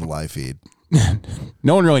upon the live feed.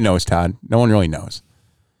 No one really knows, Todd. No one really knows.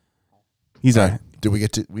 He's a We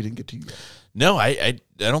didn't get to you yet. no, I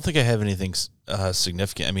don't think I have anything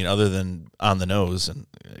significant. I mean, other than on the nose and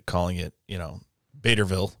calling it,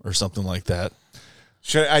 Baderville or something like that.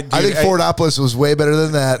 I think Fordopolis was way better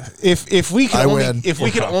than that. If we could I only win. if we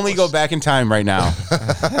could only go back in time right now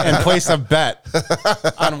and place a bet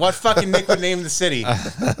on what fucking Nick would name the city,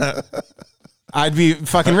 I'd be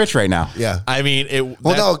fucking rich right now. Yeah. I mean,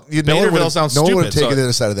 Well, no one Baderville would sounds no one stupid. would have taken so- the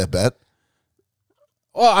other side of that bet.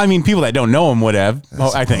 Well, I mean, people that don't know him would have,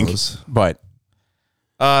 I think. suppose. But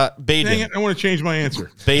Dang Baden. it! I want to change my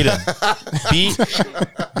answer. Baden.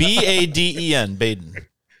 Baden. Baden.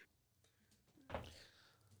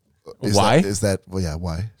 Why? Is that well, yeah,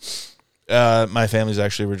 why? My family's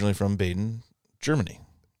actually originally from Baden, Germany.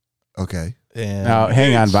 Okay. And now,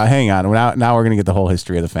 hang on. Now we're going to get the whole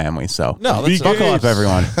history of the family. So no, that's Buckle buckle up,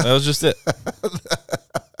 everyone. that was just it.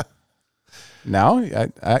 Now,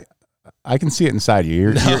 I can see it inside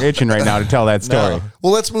you. You're itching right now to tell that story. No.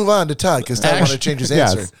 Well, let's move on to Todd because Todd wanted to change his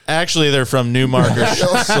Yes. answer. Actually, they're from Newmark or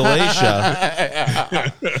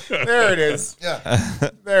Silesia, There it is. Yeah.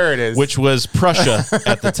 There it is. which was Prussia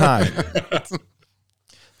at the time.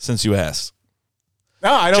 Since you asked.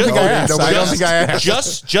 No, I don't think I asked. I don't think I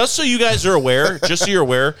asked. Just so you guys are aware, just so you're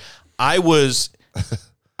aware, Prince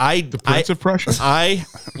of Prussia.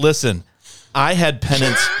 Listen, I had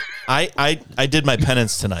penance. I did my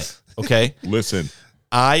penance tonight. Okay. Listen,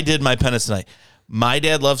 I did my penance tonight. My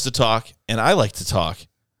dad loves to talk, and I like to talk,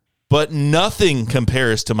 but nothing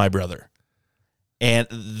compares to my brother. And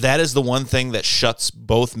that is the one thing that shuts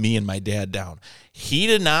both me and my dad down. He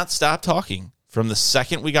did not stop talking from the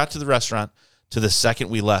second we got to the restaurant to the second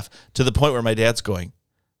we left, to the point where my dad's going,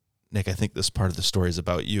 Nick, I think this part of the story is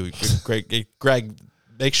about you. Greg,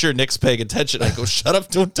 make sure Nick's paying attention. I go, shut up,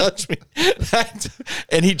 don't touch me.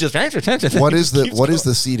 And he just What is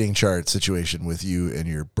the seating chart situation with you and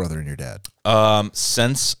your brother and your dad?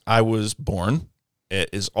 Since I was born, it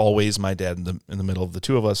is always my dad in the middle of the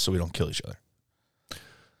two of us, so we don't kill each other.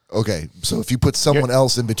 Okay, so if you put someone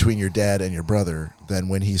else in between your dad and your brother, then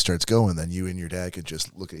when he starts going, then you and your dad could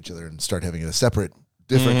just look at each other and start having a separate,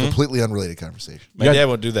 different, completely unrelated conversation. My dad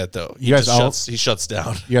won't do that though. He shuts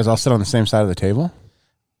down. You guys all sit on the same side of the table?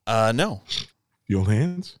 No, the old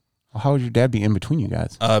hands. Well, how would your dad be in between you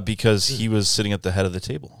guys? because he was sitting at the head of the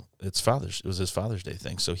table. It was his Father's Day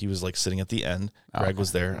thing, so he was like sitting at the end. Greg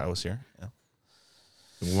was there. I was here. Yeah.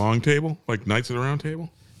 The long table, like Knights of the Round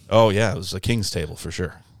Table. Oh yeah, it was a king's table for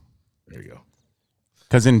sure. There you go.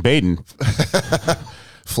 Because in Baden,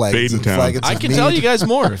 Flagons and Badentown. flagons I of can tell mead. you guys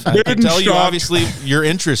more. I can tell you. Badenstadt. Obviously, you're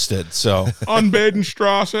interested. So On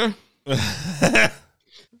Badenstrasse.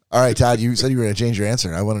 All right, Todd, you said you were going to change your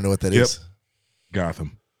answer. I want to know what that is.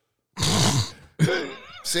 Gotham.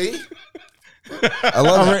 See? I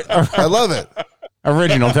love it. I love it.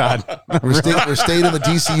 original Todd. We're staying in the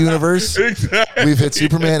DC universe. Exactly. We've hit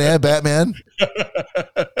Superman and Batman.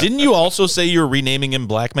 didn't you also say you were renaming him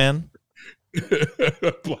Black Man?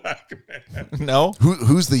 Black man. No.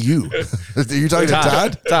 Who's the you? Are you talking to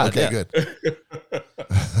Todd? Todd, Okay, yeah. good.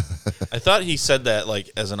 I thought he said that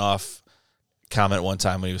like as an off comment one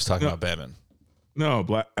time when he was talking about Batman. No,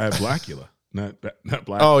 Blackula, not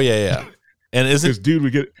Black. Oh yeah. And Because isn't dude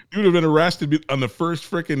would have been arrested on the first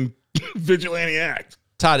freaking vigilante act.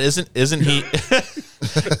 Todd isn't he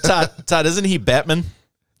Todd isn't he Batman?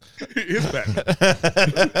 He is Batman.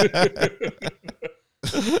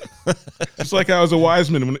 Just like I was a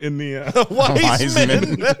Wiseman in the.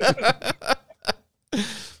 Wiseman.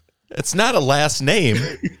 It's not a last name.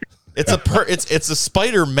 It's a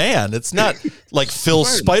Spider-Man. It's not like Phil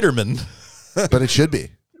Spider-Man. But it should be.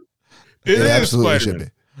 It is absolutely Spider-Man.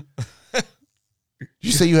 should be. Did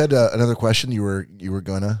you say you had another question you were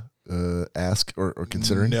gonna ask or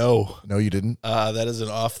considering? No. No, you didn't. That is an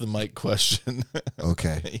off the mic question.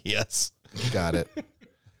 Okay, Yes. got it.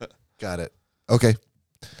 Got it. Okay.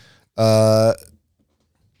 So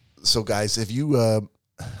guys, if you how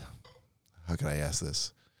can I ask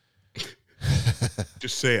this?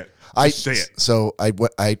 Just say it. Just say it. So I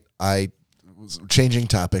was changing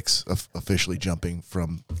topics, officially jumping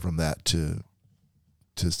from that to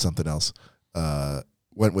something else.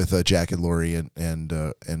 Went with Jack and Lori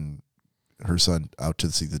and her son out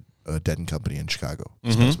to see the Dead and Company in Chicago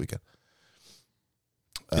this past weekend.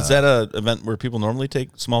 Is that a event where people normally take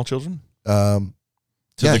small children to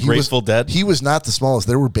Yeah, the Grateful Dead? He was not the smallest.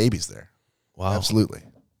 There were babies there. Wow. Absolutely.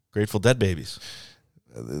 Grateful Dead babies.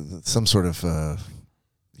 Some sort of,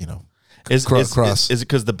 Is cross. it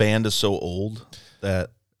because the band is so old that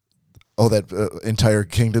that entire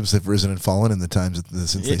kingdoms have risen and fallen in the times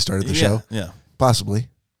since they started the show? Yeah. Possibly.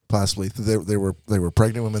 There were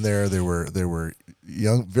pregnant women there. There were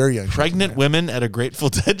young, very young Pregnant children women at a Grateful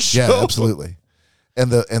Dead there. show? Yeah, absolutely. And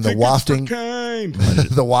the Tickets wafting for kind.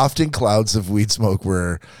 the wafting clouds of weed smoke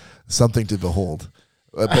were something to behold.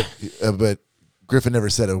 But Griffin never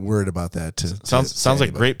said a word about that. Sounds like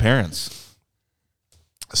anybody. great parents.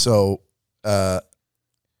 So, I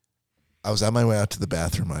was on my way out to the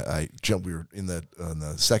bathroom. I jumped. We were on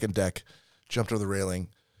the second deck. Jumped over the railing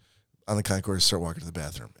on the concourse. Start walking to the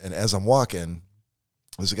bathroom. And as I'm walking,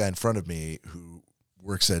 there's a guy in front of me who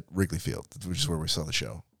works at Wrigley Field, which is where we saw the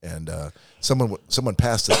show. And someone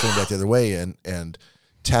passed us going back the other way and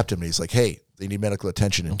tapped him, and he's like, "Hey, they need medical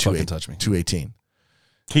attention in Don't fucking touch me. 218."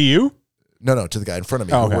 To you? No, to the guy in front of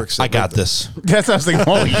me Oh, who okay. works at I got Wrigley. this. That's what I was thinking.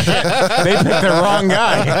 Holy shit. They picked the wrong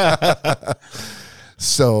guy.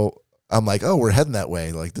 So I'm like, "Oh, we're heading that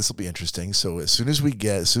way. Like, this will be interesting." So as soon as we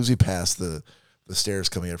pass the stairs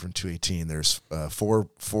coming up from 218, there's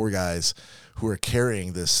four guys who are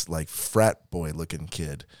carrying this like frat boy looking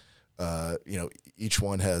kid. Each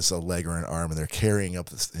one has a leg or an arm, and they're carrying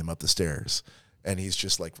him up the stairs, and he's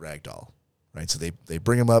just like ragdoll, right? So they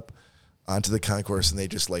bring him up onto the concourse, and they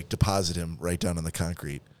just like deposit him right down on the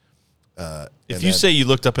concrete. If you say you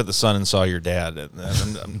looked up at the sun and saw your dad,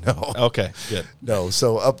 No. Okay, good. No,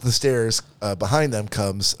 so up the stairs behind them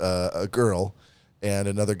comes a girl and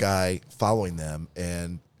another guy following them,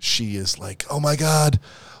 and she is like, oh my God,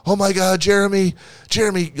 Jeremy,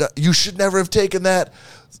 you should never have taken that.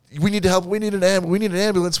 We need help. We need an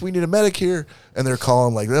ambulance. We need a medic here." And they're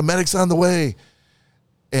calling like, "The medic's on the way."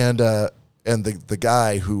 And the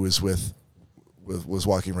guy who was was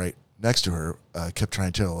walking right next to her kept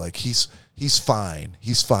trying to tell her, like, he's fine.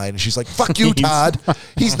 He's fine. And she's like, "Fuck you, Todd.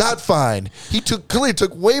 He's not fine. He clearly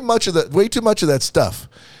took way too much of that stuff."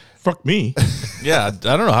 Fuck me. Yeah, I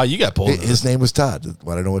don't know how you got pulled. into His name was Todd.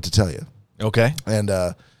 I don't know what to tell you. this. Okay. And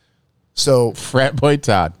so Frat boy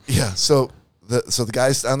Todd. yeah, so the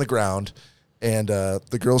guy's on the ground, and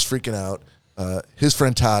the girl's freaking out. His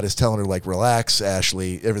friend Todd is telling her, like, "Relax,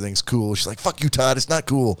 Ashley. Everything's cool." She's like, "Fuck you, Todd. It's not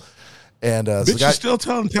cool." And so Bitch, the you guy, still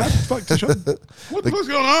telling Todd, fuck, what the fuck's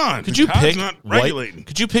going on? Could you Todd's pick not regulating.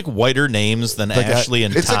 Could you pick whiter names than the guy- Ashley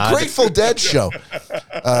and it's Todd? a Grateful Dead show.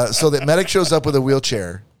 So the medic shows up with a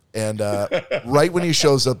wheelchair, and right when he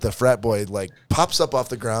shows up, the frat boy like pops up off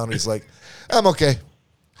the ground. He's like, "I'm okay."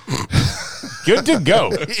 Good to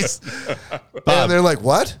go. And they're like,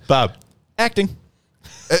 "What?" Bob, acting.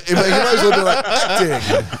 You might as well be like,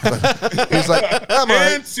 "Acting." But he's like, "I'm all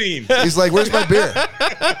right." And scene. He's like, "Where's my beer?"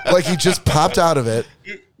 Like, he just popped out of it,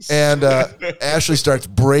 and Ashley starts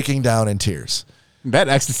breaking down in tears. That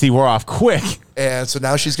ecstasy wore off quick. And so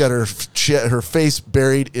now she's got her face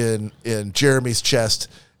buried in Jeremy's chest,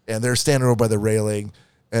 and they're standing over by the railing.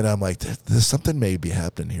 And I'm like, there's something may be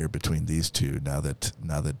happening here between these two now that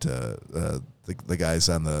the guy's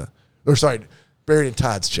on buried in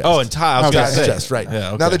Todd's chest. Oh, and Todd. I was Todd's gonna say. chest, right? Yeah,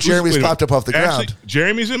 okay. Now that Jeremy's Wait, popped up off the Ashley, ground.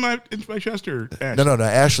 Jeremy's in my chest or Ashley? No.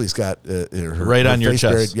 Ashley's got her Right on your face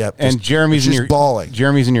chest. buried, yep, And Jeremy's in she's your bawling.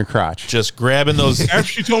 Jeremy's in your crotch. Just grabbing those. After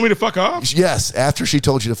she told me to fuck off? Yes, after she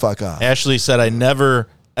told you to fuck off. Ashley said, "I never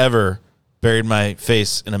ever buried my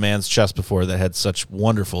face in a man's chest before that had such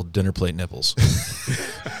wonderful dinner plate nipples."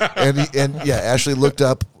 and Ashley looked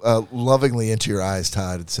up lovingly into your eyes,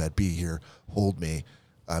 Todd, and said, "Be here, hold me.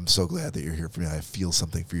 I'm so glad that you're here for me. I feel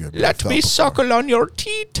something for you. I've never felt before." suckle on your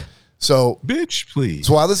teat. So, Bitch, please.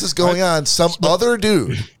 while this is going on, some other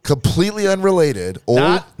dude, completely unrelated,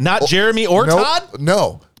 Not Jeremy or Nope, Todd?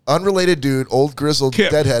 no, unrelated dude, old grizzled Kip.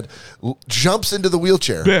 deadhead, jumps into the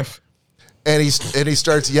wheelchair Biff. and he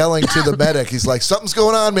starts yelling to the medic. He's like, "Something's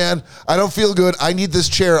going on, man. I don't feel good. I need this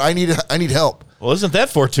chair. I need help." Well, isn't that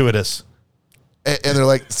fortuitous? And they're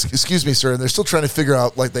like, "Excuse me, sir." And they're still trying to figure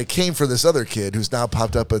out, like, they came for this other kid who's now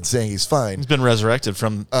popped up and saying he's fine. He's been resurrected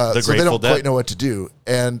from the So they Grateful don't Dead. quite know what to do.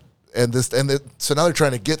 So now they're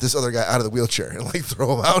trying to get this other guy out of the wheelchair and like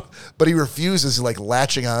throw him out, but he refuses. He's like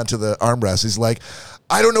latching onto the armrest. He's like,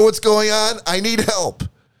 "I don't know what's going on. I need help."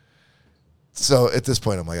 So at this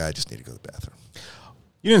point, I'm like, I just need to go to the bathroom.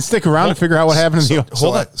 You didn't stick around to figure out what happened in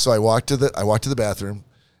the So I walked to the bathroom.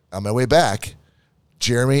 On my way back,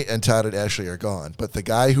 Jeremy and Todd and Ashley are gone, but the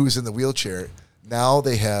guy who's in the wheelchair, now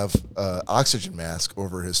they have oxygen mask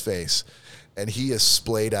over his face, and he is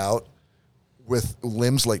splayed out with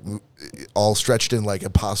limbs like all stretched in like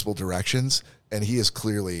impossible directions, and he is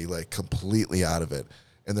clearly like completely out of it.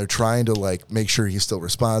 And they're trying to like make sure he's still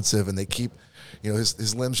responsive, and they keep,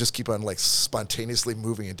 his limbs just keep on like spontaneously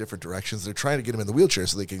moving in different directions. They're trying to get him in the wheelchair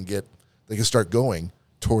so they can start going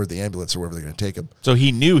toward the ambulance or wherever they're going to take him. So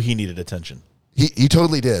he knew he needed attention. He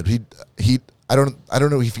totally did. I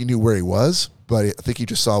don't know if he knew where he was, but I think he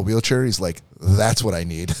just saw a wheelchair. He's like, "That's what I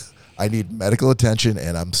need. I need medical attention,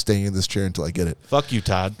 and I'm staying in this chair until I get it." Fuck you,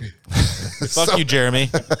 Todd. Fuck you, Jeremy.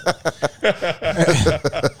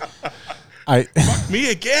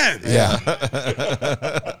 Me again.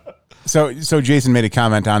 Yeah. So Jason made a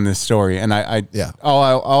comment on this story, and Yeah.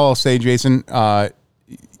 I'll say, Jason,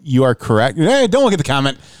 you are correct. Hey, don't look at the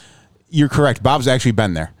comment. You're correct. Bob's actually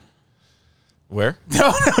been there. Where?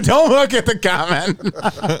 No, don't look at the comment.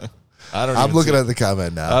 I don't. I'm even looking see at the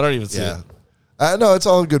comment now. I don't even see it. No, it's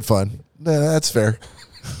all good fun. Nah, that's fair.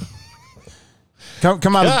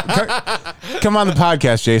 Come on the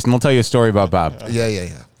podcast, Jason. We'll tell you a story about Bob. Yeah.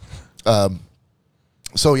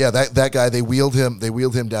 So yeah, that guy, they wheeled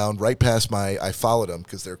him down right past I followed him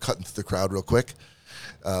because they're cutting through the crowd real quick.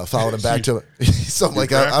 Followed him back to so I'm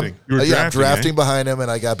like I'm drafting behind him,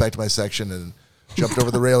 and I got back to my section and jumped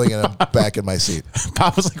over the railing, and I'm back in my seat.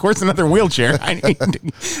 Bob was like, "Where's another wheelchair? I need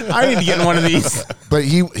to get in one of these." But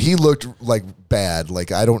he looked like bad.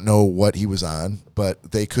 Like I don't know what he was on,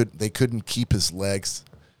 but they couldn't keep his legs.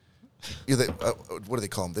 What do they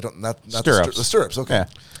call them? They don't not stirrups. The stirrups. Okay.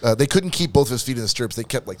 Yeah. They couldn't keep both of his feet in the stirrups. They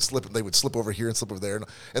kept like slipping. They would slip over here and slip over there,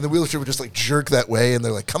 and the wheelchair would just like jerk that way. And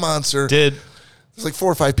they're like, "Come on, sir." There's like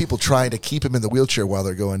 4 or 5 people trying to keep him in the wheelchair while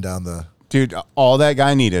they're going down the. Dude, all that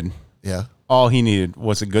guy needed. Yeah. All he needed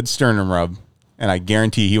was a good sternum rub, and I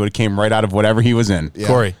guarantee he would have came right out of whatever he was in. Yeah.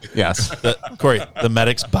 Corey. Yes. Corey, the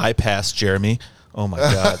medics bypassed Jeremy. Oh my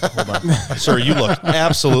God! Hold on, sir. You look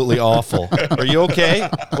absolutely awful. Are you okay?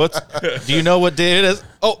 Do you know what day it is?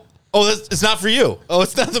 Oh, it's not for you. Oh,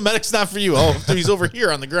 it's not the medic's not for you. Oh, he's over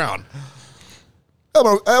here on the ground.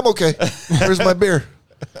 I'm okay. Where's my beer?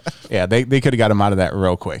 Yeah, they could have got him out of that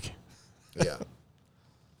real quick. Yeah.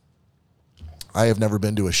 I have never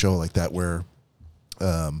been to a show like that where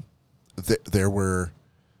there were,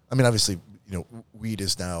 I mean, obviously, weed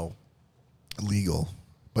is now legal,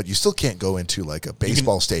 but you still can't go into like a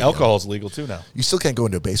baseball stadium. Alcohol is legal too now. You still can't go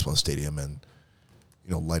into a baseball stadium and,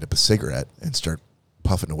 light up a cigarette and start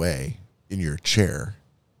puffing away in your chair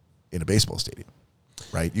in a baseball stadium,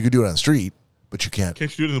 right? You could do it on the street, but you can't.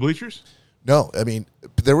 Can't you do it in the bleachers? No, I mean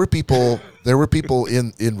there were people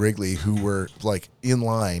in Wrigley who were like in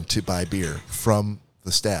line to buy beer from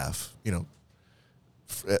the staff,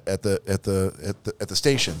 at the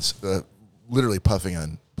stations, literally puffing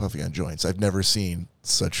on joints. I've never seen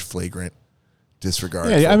such flagrant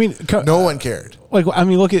disregard. Yeah, I mean, no one cared. Like, I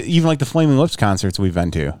mean, look at even like the Flaming Lips concerts we've been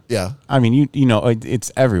to. Yeah, I mean,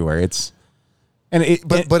 it's everywhere.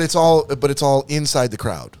 But it's all inside the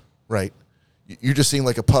crowd, right? You're just seeing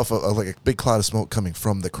like a puff of like a big cloud of smoke coming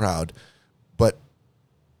from the crowd, but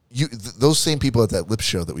those same people at that Lips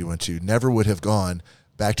show that we went to never would have gone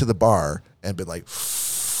back to the bar and been like,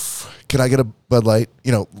 "Can I get a Bud Light?"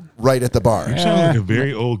 Right at the bar. You sound like a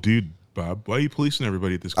very old dude, Bob. Why are you policing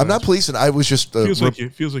everybody at this? I'm not policing. I was just feels like you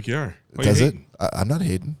are. Why does you it? I'm not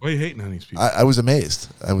hating. Why are you hating on these people? I was amazed.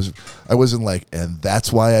 I wasn't like, and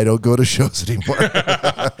that's why I don't go to shows anymore.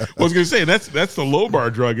 I was going to say that's the low bar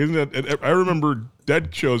drug, isn't it? I remember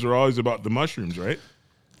dead shows are always about the mushrooms, right?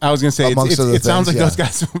 I was going to say it sounds like those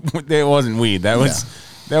guys. It wasn't weed. That was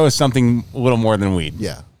something a little more than weed.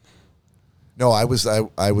 Yeah. No, I was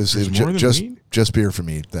just beer for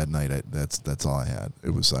me that night. That's all I had. I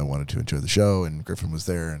wanted to enjoy the show, and Griffin was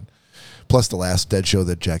there, and plus the last Dead show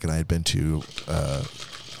that Jack and I had been to,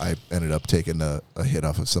 I ended up taking a hit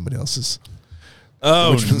off of somebody else's.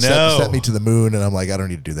 Oh, which sent me to the moon, and I'm like, I don't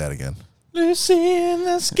need to do that again. Lucy in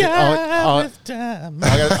the sky with time.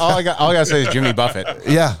 All I got to say is Jimmy Buffett.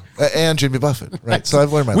 Yeah, and Jimmy Buffett. Right. So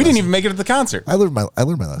I've learned my. We lesson. didn't even make it to the concert. I learned my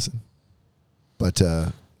lesson, but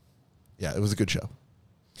yeah, it was a good show.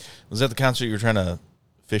 Was that the concert you were trying to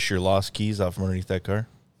fish your lost keys out from underneath that car?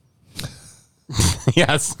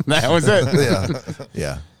 Yes, that was it.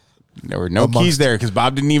 Yeah. There were no keys there because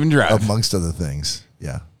Bob didn't even drive. Amongst other things,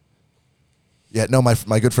 yeah. Yeah, no,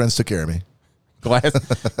 my good friends took care of me.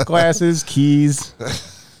 Glasses, keys,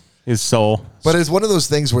 his soul. But it's one of those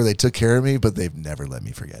things where they took care of me, but they've never let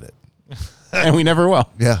me forget it. And we never will.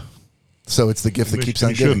 Yeah. So it's the gift that keeps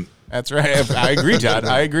on giving. That's right. I agree, Todd.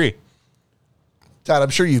 I agree. Todd, I'm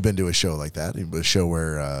sure you've been to a show like that, a show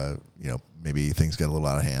where maybe things got a little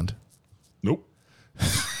out of hand. Nope.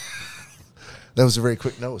 That was a very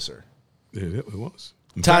quick no, sir. It was.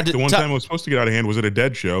 In Todd, fact, the one time it was supposed to get out of hand was at a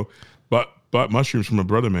Dead show, but bought mushrooms from a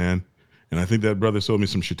brother man, and I think that brother sold me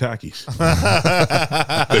some shiitakes.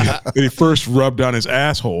 that he first rubbed on his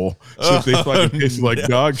asshole, so that they fucking tasted like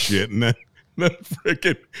dog shit, and then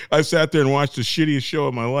freaking, I sat there and watched the shittiest show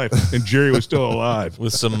of my life, and Jerry was still alive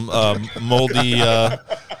with some moldy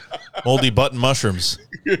button mushrooms.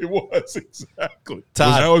 It was exactly.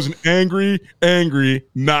 Todd, I was an angry,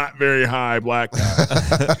 not very high black guy.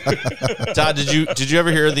 Todd, did you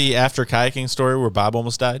ever hear the after kayaking story where Bob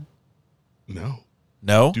almost died? No.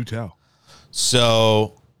 Do tell.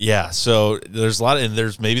 So yeah, so there's a lot of, and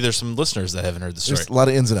there's some listeners that haven't heard the story. There's a lot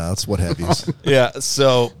of ins and outs, what have you. Yeah,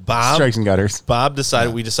 so Bob strikes and gutters. Bob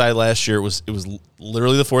decided. We decided last year it was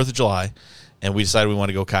literally the 4th of July, and we decided we want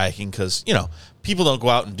to go kayaking because people don't go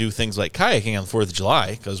out and do things like kayaking on the 4th of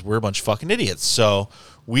July because we're a bunch of fucking idiots. So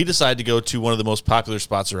we decided to go to one of the most popular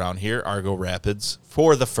spots around here, Argo Rapids,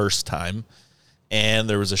 for the first time. And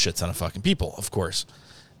there was a shit ton of fucking people, of course.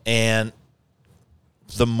 And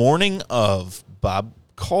the morning of, Bob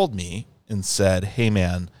called me and said, hey,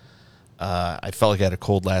 man, I felt like I had a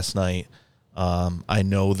cold last night. I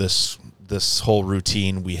know this whole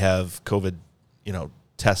routine. We have COVID,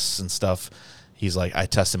 tests and stuff. He's like, I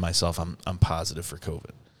tested myself. I'm positive for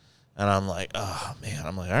COVID. And I'm like, oh, man.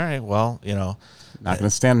 I'm like, all right, well, Not going to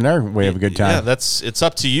stand in our way of a good time. Yeah, it's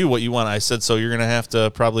up to you what you want. I said, so you're going to have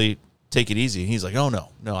to probably take it easy. And he's like, oh,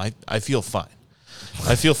 no, I feel fine.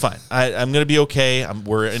 I feel fine. I'm going to be okay.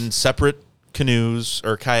 We're in separate canoes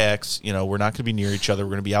or kayaks. We're not going to be near each other.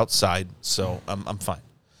 We're going to be outside. So I'm fine.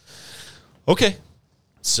 Okay.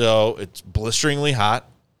 So it's blisteringly hot.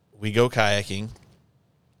 We go kayaking.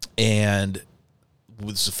 And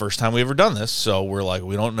it's the first time we've ever done this. So we're like,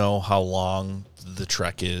 we don't know how long the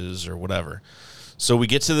trek is or whatever. So we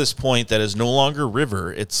get to this point that is no longer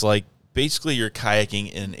river. It's like basically you're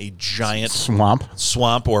kayaking in a giant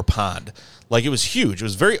swamp or pond. Like it was huge. It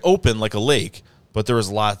was very open like a lake, but there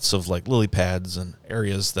was lots of like lily pads and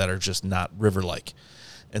areas that are just not river-like.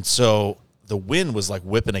 And so the wind was like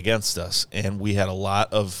whipping against us, and we had a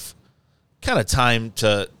lot of kind of time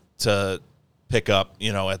to pick up,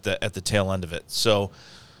 at the tail end of it. So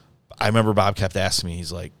I remember Bob kept asking me,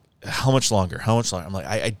 he's like, how much longer? I'm like,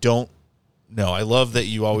 I don't know. I love that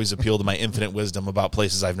you always appeal to my infinite wisdom about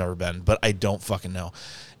places I've never been, but I don't fucking know.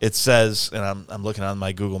 It says, and I'm looking on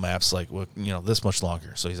my Google Maps, like, well, this much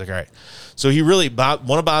longer. So he's like, all right. So he really,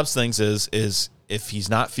 one of Bob's things is if he's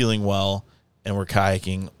not feeling well and we're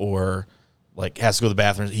kayaking or like has to go to the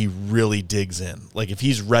bathroom, he really digs in. Like if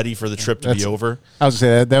he's ready for the trip to be over. I was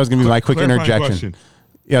going to say that was going to be my quick interjection. Question.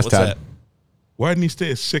 Yes, What's Todd. that? Why didn't he stay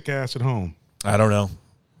his sick ass at home, I don't know.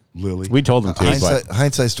 Lily? We told him to.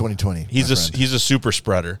 Hindsight's 2020. He's a super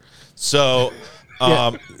spreader. So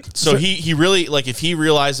so he really, like, if he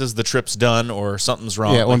realizes the trip's done or something's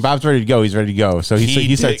wrong. Yeah, when Bob's ready to go, he's ready to go. So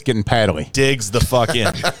he starts getting paddly. Digs the fuck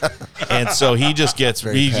in. And so he just gets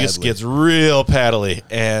real paddly.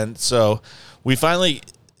 And so we finally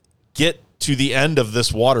get to the end of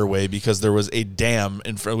this waterway because there was a dam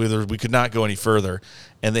in front. We could not go any further.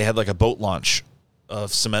 And they had like a boat launch, a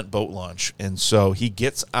cement boat launch. And so he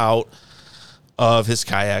gets out of his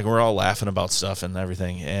kayak. We're all laughing about stuff and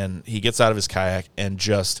everything. And he gets out of his kayak and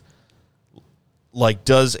just like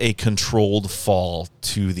does a controlled fall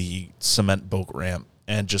to the cement boat ramp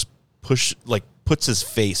and just puts his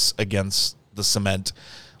face against the cement,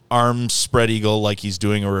 arms spread eagle like he's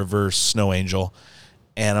doing a reverse snow angel.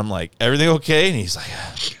 And I'm like, everything okay? And he's like,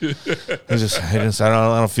 I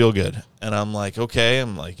don't feel good. And I'm like, okay.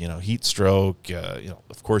 I'm like, heat stroke.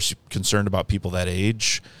 Of course, you're concerned about people that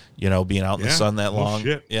age. Being out in the sun that long.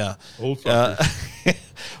 Shit. Yeah. Old fuckers.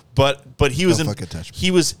 But he was Don't fucking touch me.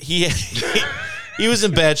 he was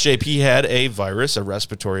in bad shape. He had a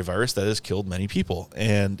respiratory virus that has killed many people,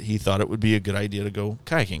 and he thought it would be a good idea to go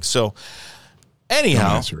kayaking. So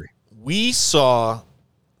anyhow, we saw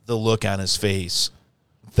the look on his face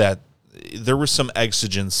that there was some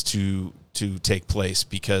exigence to take place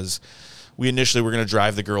because we initially were going to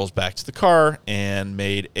drive the girls back to the car and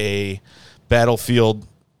made a battlefield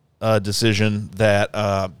decision that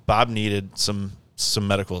Bob needed some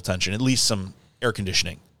medical attention, at least some air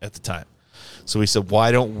conditioning at the time. So we said,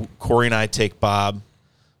 why don't Corey and I take Bob?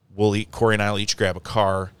 Corey and I will each grab a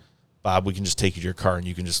car. Bob, we can just take you to your car and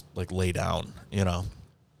you can just like lay down,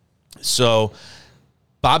 So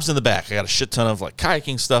Bob's in the back. I got a shit ton of like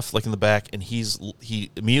kayaking stuff like in the back, and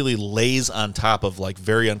he immediately lays on top of like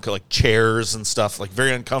like chairs and stuff, like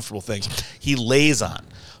very uncomfortable things. He lays on,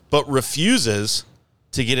 but refuses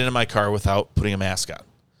to get into my car without putting a mask on.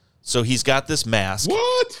 So he's got this mask.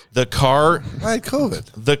 What? The car. I had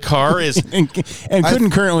COVID. The car is and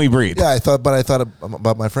couldn't currently breathe. Yeah, I thought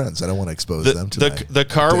about my friends. I don't want to expose them to the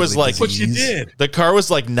car was like. What you did? The car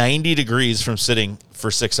was like 90 degrees from sitting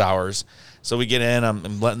for 6 hours. So we get in.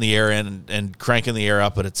 I'm letting the air in and cranking the air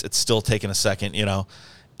up, but it's still taking a second,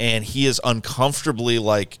 And he is uncomfortably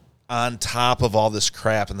like on top of all this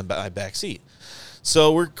crap in the back seat.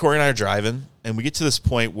 So Corey and I are driving, and we get to this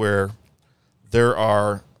point where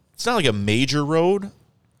it's not like a major road,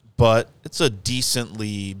 but it's a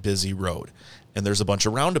decently busy road, and there's a bunch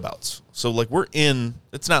of roundabouts. So like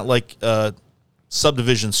it's not like a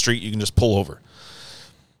subdivision street you can just pull over.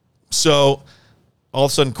 So all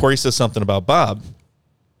of a sudden Corey says something about Bob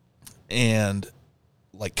and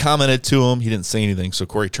like commented to him. He didn't say anything, so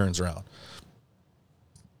Corey turns around.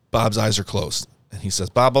 Bob's eyes are closed, and he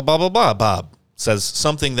says, Bob, blah, blah, blah, blah, Bob. says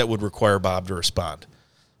something that would require Bob to respond.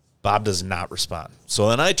 Bob does not respond. So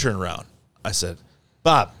then I turn around. I said,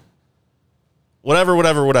 Bob,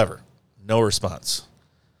 whatever. No response.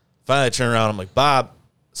 Finally, I turn around. I'm like, Bob,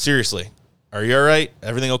 seriously, are you all right?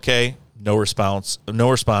 Everything okay? No response.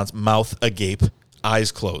 Mouth agape,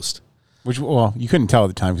 eyes closed. Which, well, you couldn't tell at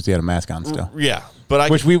the time because he had a mask on still. Yeah,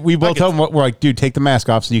 but We both told him, we're like, dude, take the mask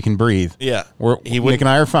off so you can breathe. Yeah, Nick and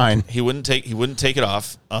I are fine. He wouldn't take it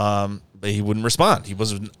off. But he wouldn't respond. He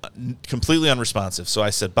was completely unresponsive. So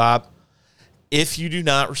I said, Bob, if you do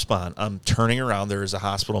not respond, I'm turning around. There is a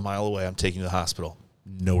hospital a mile away. I'm taking you to the hospital.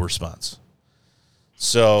 No response.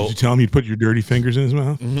 So Did you tell him you'd put your dirty fingers in his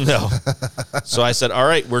mouth? no. So I said, all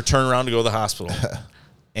right, we're turning around to go to the hospital.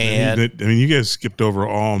 And I mean, you guys skipped over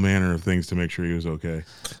all manner of things to make sure he was okay.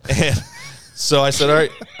 and so I said, all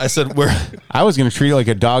right. I said, I was going to treat you like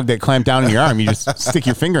a dog that clamped down in your arm. You just stick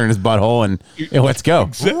your finger in his butthole and let's go.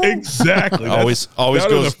 Exactly. Always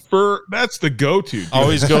goes. That's the go-to. Dude.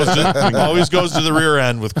 Always goes to the rear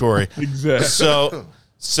end with Corey. Exactly.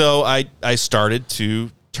 So I started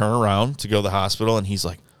to turn around to go to the hospital, and he's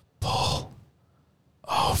like, pull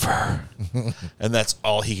over. And that's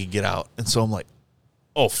all he could get out. And so I'm like,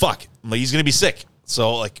 oh, fuck. I'm like, he's going to be sick.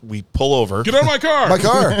 So, like, we pull over. Get out of my car. My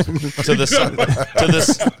car. to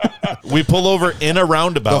this. We pull over in a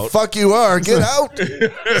roundabout. The fuck you are. Get out.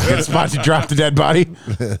 It's about to drop the dead body.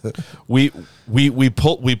 We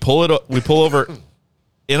pull over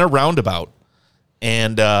in a roundabout,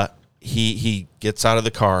 and he gets out of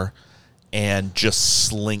the car and just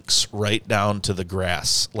slinks right down to the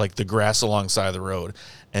grass, like the grass alongside the road,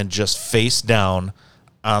 and just face down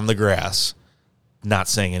on the grass, not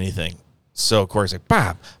saying anything. So Corey's like,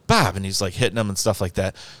 Bob, and he's like hitting him and stuff like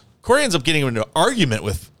that. Corey ends up getting into an argument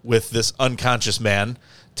with this unconscious man,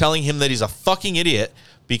 telling him that he's a fucking idiot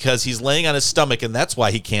because he's laying on his stomach and that's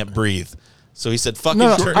why he can't breathe. So he said, "Fucking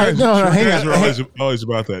No, turn." hang Guys on. are always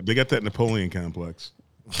about that. They got that Napoleon complex.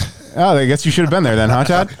 Oh, I guess you should have been there then, huh,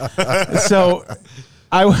 Todd? So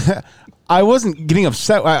I wasn't getting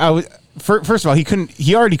upset. I was first of all,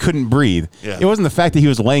 he already couldn't breathe. Yeah. It wasn't the fact that he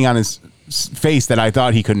was laying on his face that I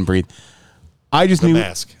thought he couldn't breathe. I just knew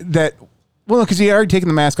mask. that, well, because he had already taken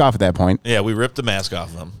the mask off at that point. Yeah, we ripped the mask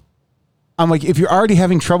off of him. I'm like, if you're already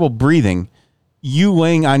having trouble breathing, you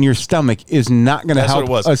laying on your stomach is not going to That's what help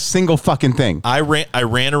it was. a single fucking thing. I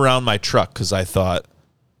ran around my truck because I thought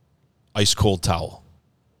ice cold towel.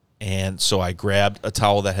 And so I grabbed a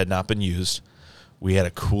towel that had not been used. We had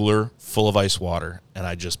a cooler full of ice water, and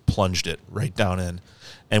I just plunged it right down in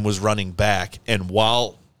and was running back. And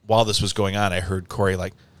while this was going on, I heard Corey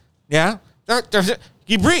like, yeah,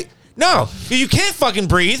 you breathe. No, you can't fucking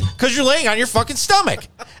breathe because you're laying on your fucking stomach.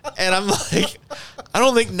 And I'm like, I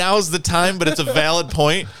don't think now's the time, but it's a valid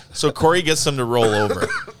point. So Corey gets him to roll over.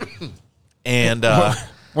 And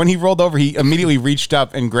When he rolled over, he immediately reached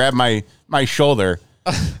up and grabbed my shoulder,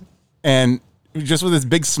 and just with this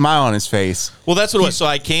big smile on his face. well, that's what it was. So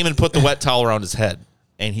I came and put the wet towel around his head,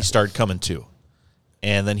 and he started coming to.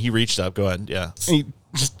 And then he reached up. Go ahead. Yeah. And he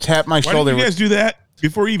just tapped my Why shoulder. did you guys do that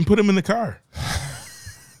before you even put him in the car?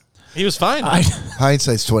 He was fine.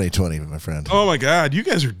 Hindsight's 2020, my friend. Oh my God, you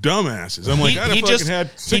guys are dumbasses. I'm like, I'd have fucking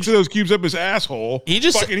had six of those cubes up his asshole. He'd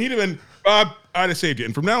have been, Bob, I'd have saved you.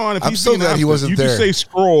 And from now on, if I'm he's so being glad he obstinate, wasn't you just there. say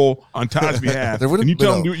scroll on Todd's behalf, There would've and you been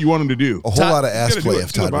tell him to do what you want him to do. A whole lot of ass gotta do play it. if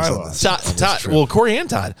It's in the Todd was on bylaws. this. on this Todd, trip. well, Corey and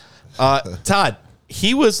Todd. Todd,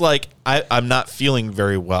 he was like, I'm not feeling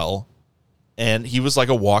very well. And he was like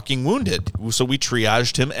a walking wounded. So we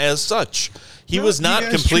triaged him as such. He was you not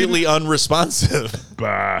guys completely unresponsive.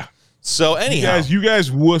 Bah. So anyhow. You guys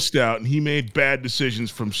wussed out, and he made bad decisions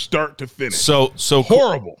from start to finish. So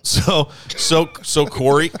Horrible. So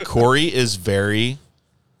Corey is very,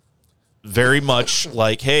 very much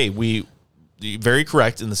like, hey, we very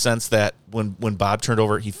correct in the sense that when Bob turned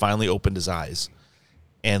over, he finally opened his eyes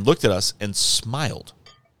and looked at us and smiled.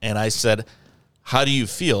 And I said, how do you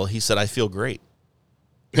feel? He said, I feel great.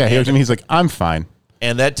 Yeah, he's like, I'm fine.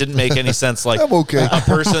 And that didn't make any sense. Like I'm okay. a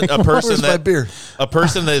person Where's my beer? a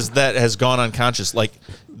person that has gone unconscious. Like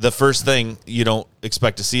the first thing you don't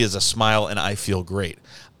expect to see is a smile and I feel great.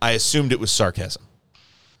 I assumed it was sarcasm.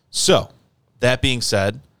 So that being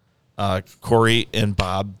said, Corey and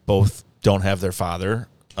Bob both don't have their father.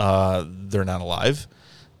 They're not alive.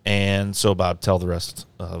 And so Bob, tell the rest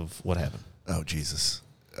of what happened. Oh, Jesus.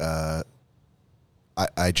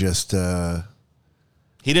 I just...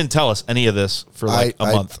 He didn't tell us any of this for like a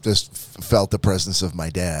month. I just felt the presence of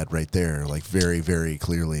my dad right there, like very, very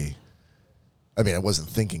clearly. I mean, I wasn't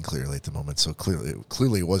thinking clearly at the moment, so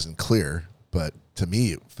clearly it wasn't clear, but to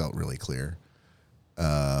me it felt really clear.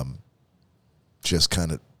 Just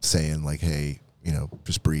kind of saying like, hey,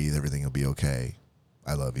 just breathe. Everything will be okay.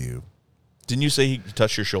 I love you. Didn't you say he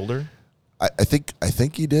touched your shoulder? I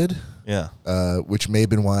think he did, Yeah. which may have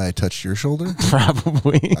been why I touched your shoulder.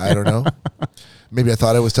 Probably. I don't know. Maybe I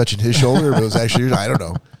thought I was touching his shoulder, but it was actually yours. I don't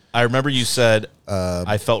know. I remember you said,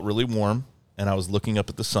 I felt really warm, and I was looking up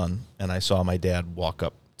at the sun, and I saw my dad walk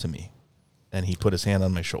up to me, and he put his hand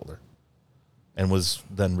on my shoulder and was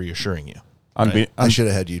then reassuring you. I should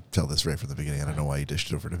have had you tell this right from the beginning. I don't know why you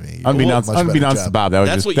dished it over to me. Unbeknownst Much better to job. Bob, that was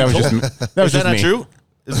That's just what you that was told just me. that was Is that just not me. true?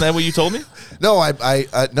 Isn't that what you told me? No,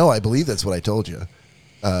 I believe that's what I told you.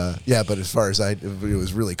 Yeah, but as far as it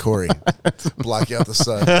was really Corey blocking out the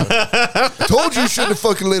sun. I told you shouldn't have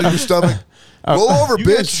fucking laid in your stomach. Roll over, You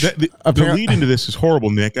bitch. guys, the lead into this is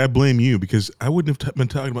horrible, Nick. I blame you because I wouldn't have been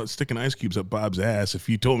talking about sticking ice cubes up Bob's ass if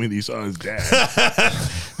you told me that you saw his dad.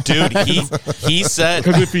 Dude, he said,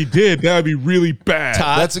 Because if he did, that would be really bad.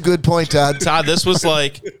 Todd, That's a good point, Todd. Todd, this was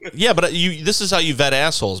like, yeah, but this is how you vet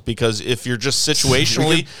assholes, because if you're just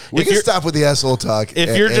situationally, We if can you're, stop with the asshole talk if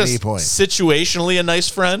at you're any just point. situationally a nice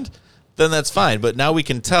friend, then that's fine. But now we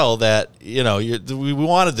can tell that, we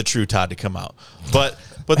wanted the true Todd to come out.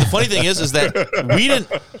 But the funny thing is that we didn't,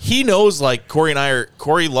 he knows, like, Corey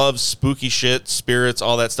loves spooky shit, spirits,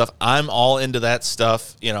 all that stuff. I'm all into that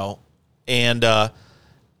stuff,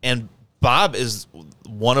 and Bob is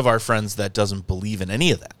one of our friends that doesn't believe in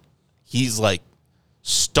any of that. He's like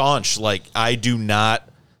staunch, like, I do not.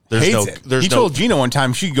 He told Gina one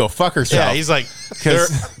time she could go fuck herself. Yeah, he's like,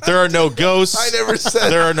 there are no ghosts. I never said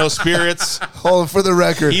there are no spirits. Hold on, for the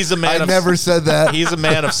record. He's a man I of- never said that. He's a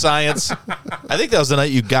man of science. I think that was the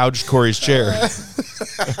night you gouged Corey's chair.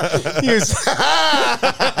 He was-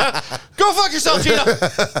 Go fuck yourself, Gina.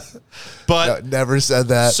 But Never said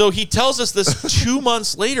that. so he tells us this 2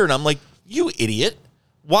 months later, and I'm like, you idiot.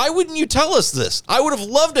 Why wouldn't you tell us this? I would have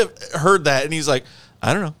loved to have heard that. And he's like,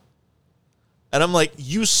 I don't know. And I'm like,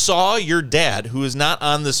 you saw your dad, who is not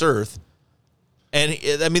on this earth. And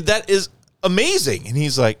I mean, that is amazing. And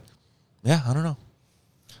he's like, yeah, I don't know.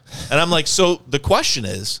 And I'm like, so the question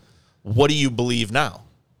is, what do you believe now?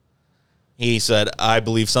 He said, I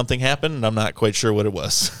believe something happened, and I'm not quite sure what it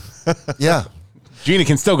was. Yeah. Gina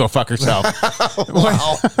can still go fuck herself.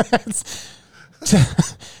 Wow.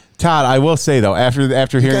 Todd, I will say though, after You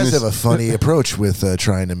hearing guys this, have a funny approach with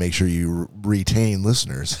trying to make sure you retain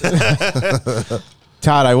listeners.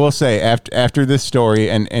 Todd, I will say after this story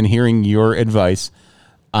and hearing your advice,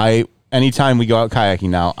 anytime we go out kayaking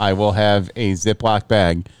now, I will have a Ziploc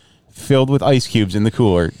bag filled with ice cubes in the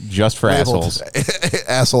cooler just for assholes.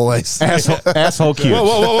 Asshole ice. Asshole cubes.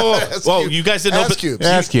 Whoa. Ass Whoa, cubes. you guys didn't Ass open cubes.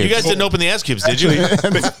 Ass cubes. You guys didn't open the ass cubes, did you?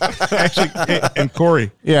 Actually, and Corey,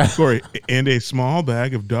 Yeah. Corey, and a small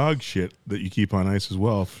bag of dog shit that you keep on ice as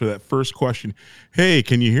well for that first question. Hey,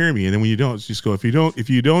 can you hear me? And then when you don't, just go. If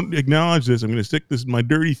you don't acknowledge this, I'm going to stick my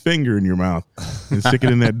dirty finger in your mouth and stick it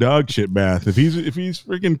in that dog shit bath. If he's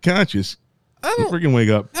freaking conscious, freaking wake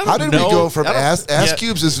up. How did we go from ass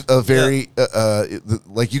cubes is a very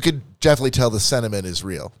like, you could definitely tell the sentiment is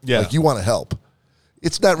real. Yeah. Like, you want to help.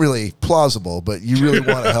 It's not really plausible, but you really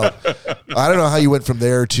want to help. I don't know how you went from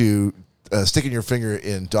there to sticking your finger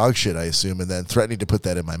in dog shit, I assume, and then threatening to put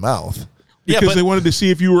that in my mouth. Because they wanted to see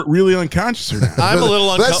if you were really unconscious or not. I'm a little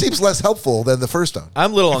But that uncomfortable. seems less helpful than the first time.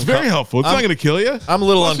 I'm a little It's very helpful. It's not going to kill you. I'm a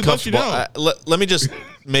little Plus, it lets you uncomfortable. know. Let me just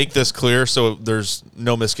make this clear so there's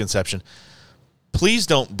no misconception. Please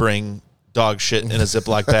don't bring dog shit in a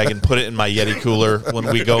Ziploc bag and put it in my Yeti cooler when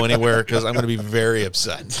we go anywhere, because I'm going to be very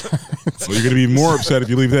upset. Well, you're going to be more upset if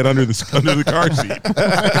you leave that under the car seat.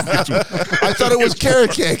 I thought it was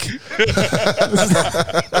carrot cake.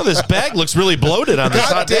 Oh, this bag looks really bloated on this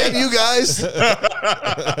God hot damn day. you guys.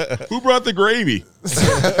 Who brought the gravy?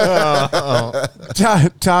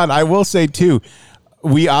 Todd, I will say too,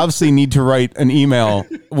 we obviously need to write an email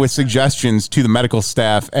with suggestions to the medical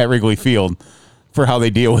staff at Wrigley Field for how they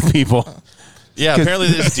deal with people. Yeah, apparently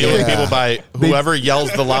they just deal with Yeah. people by whoever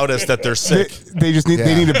yells the loudest that they're sick. They just need Yeah.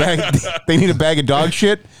 they need a bag of dog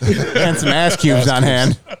shit and some ass cubes on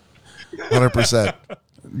hand. 100%.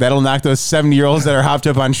 That'll knock those 70-year-olds that are hopped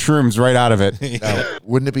up on shrooms right out of it. Now,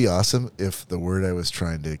 wouldn't it be awesome if the word I was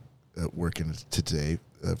trying to work in today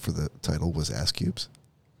for the title was ass cubes?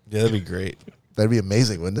 Yeah, that'd be great. That'd be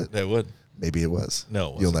amazing, wouldn't it? That would. Maybe it was.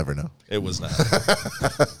 No, it You'll wasn't. never know. It was not.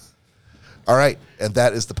 All right. And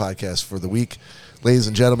that is the podcast for the week. Ladies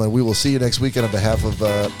and gentlemen, we will see you next week. And on behalf of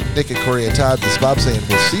Nick and Corey and Todd, this is Bob saying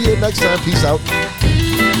we'll see you next time. Peace out.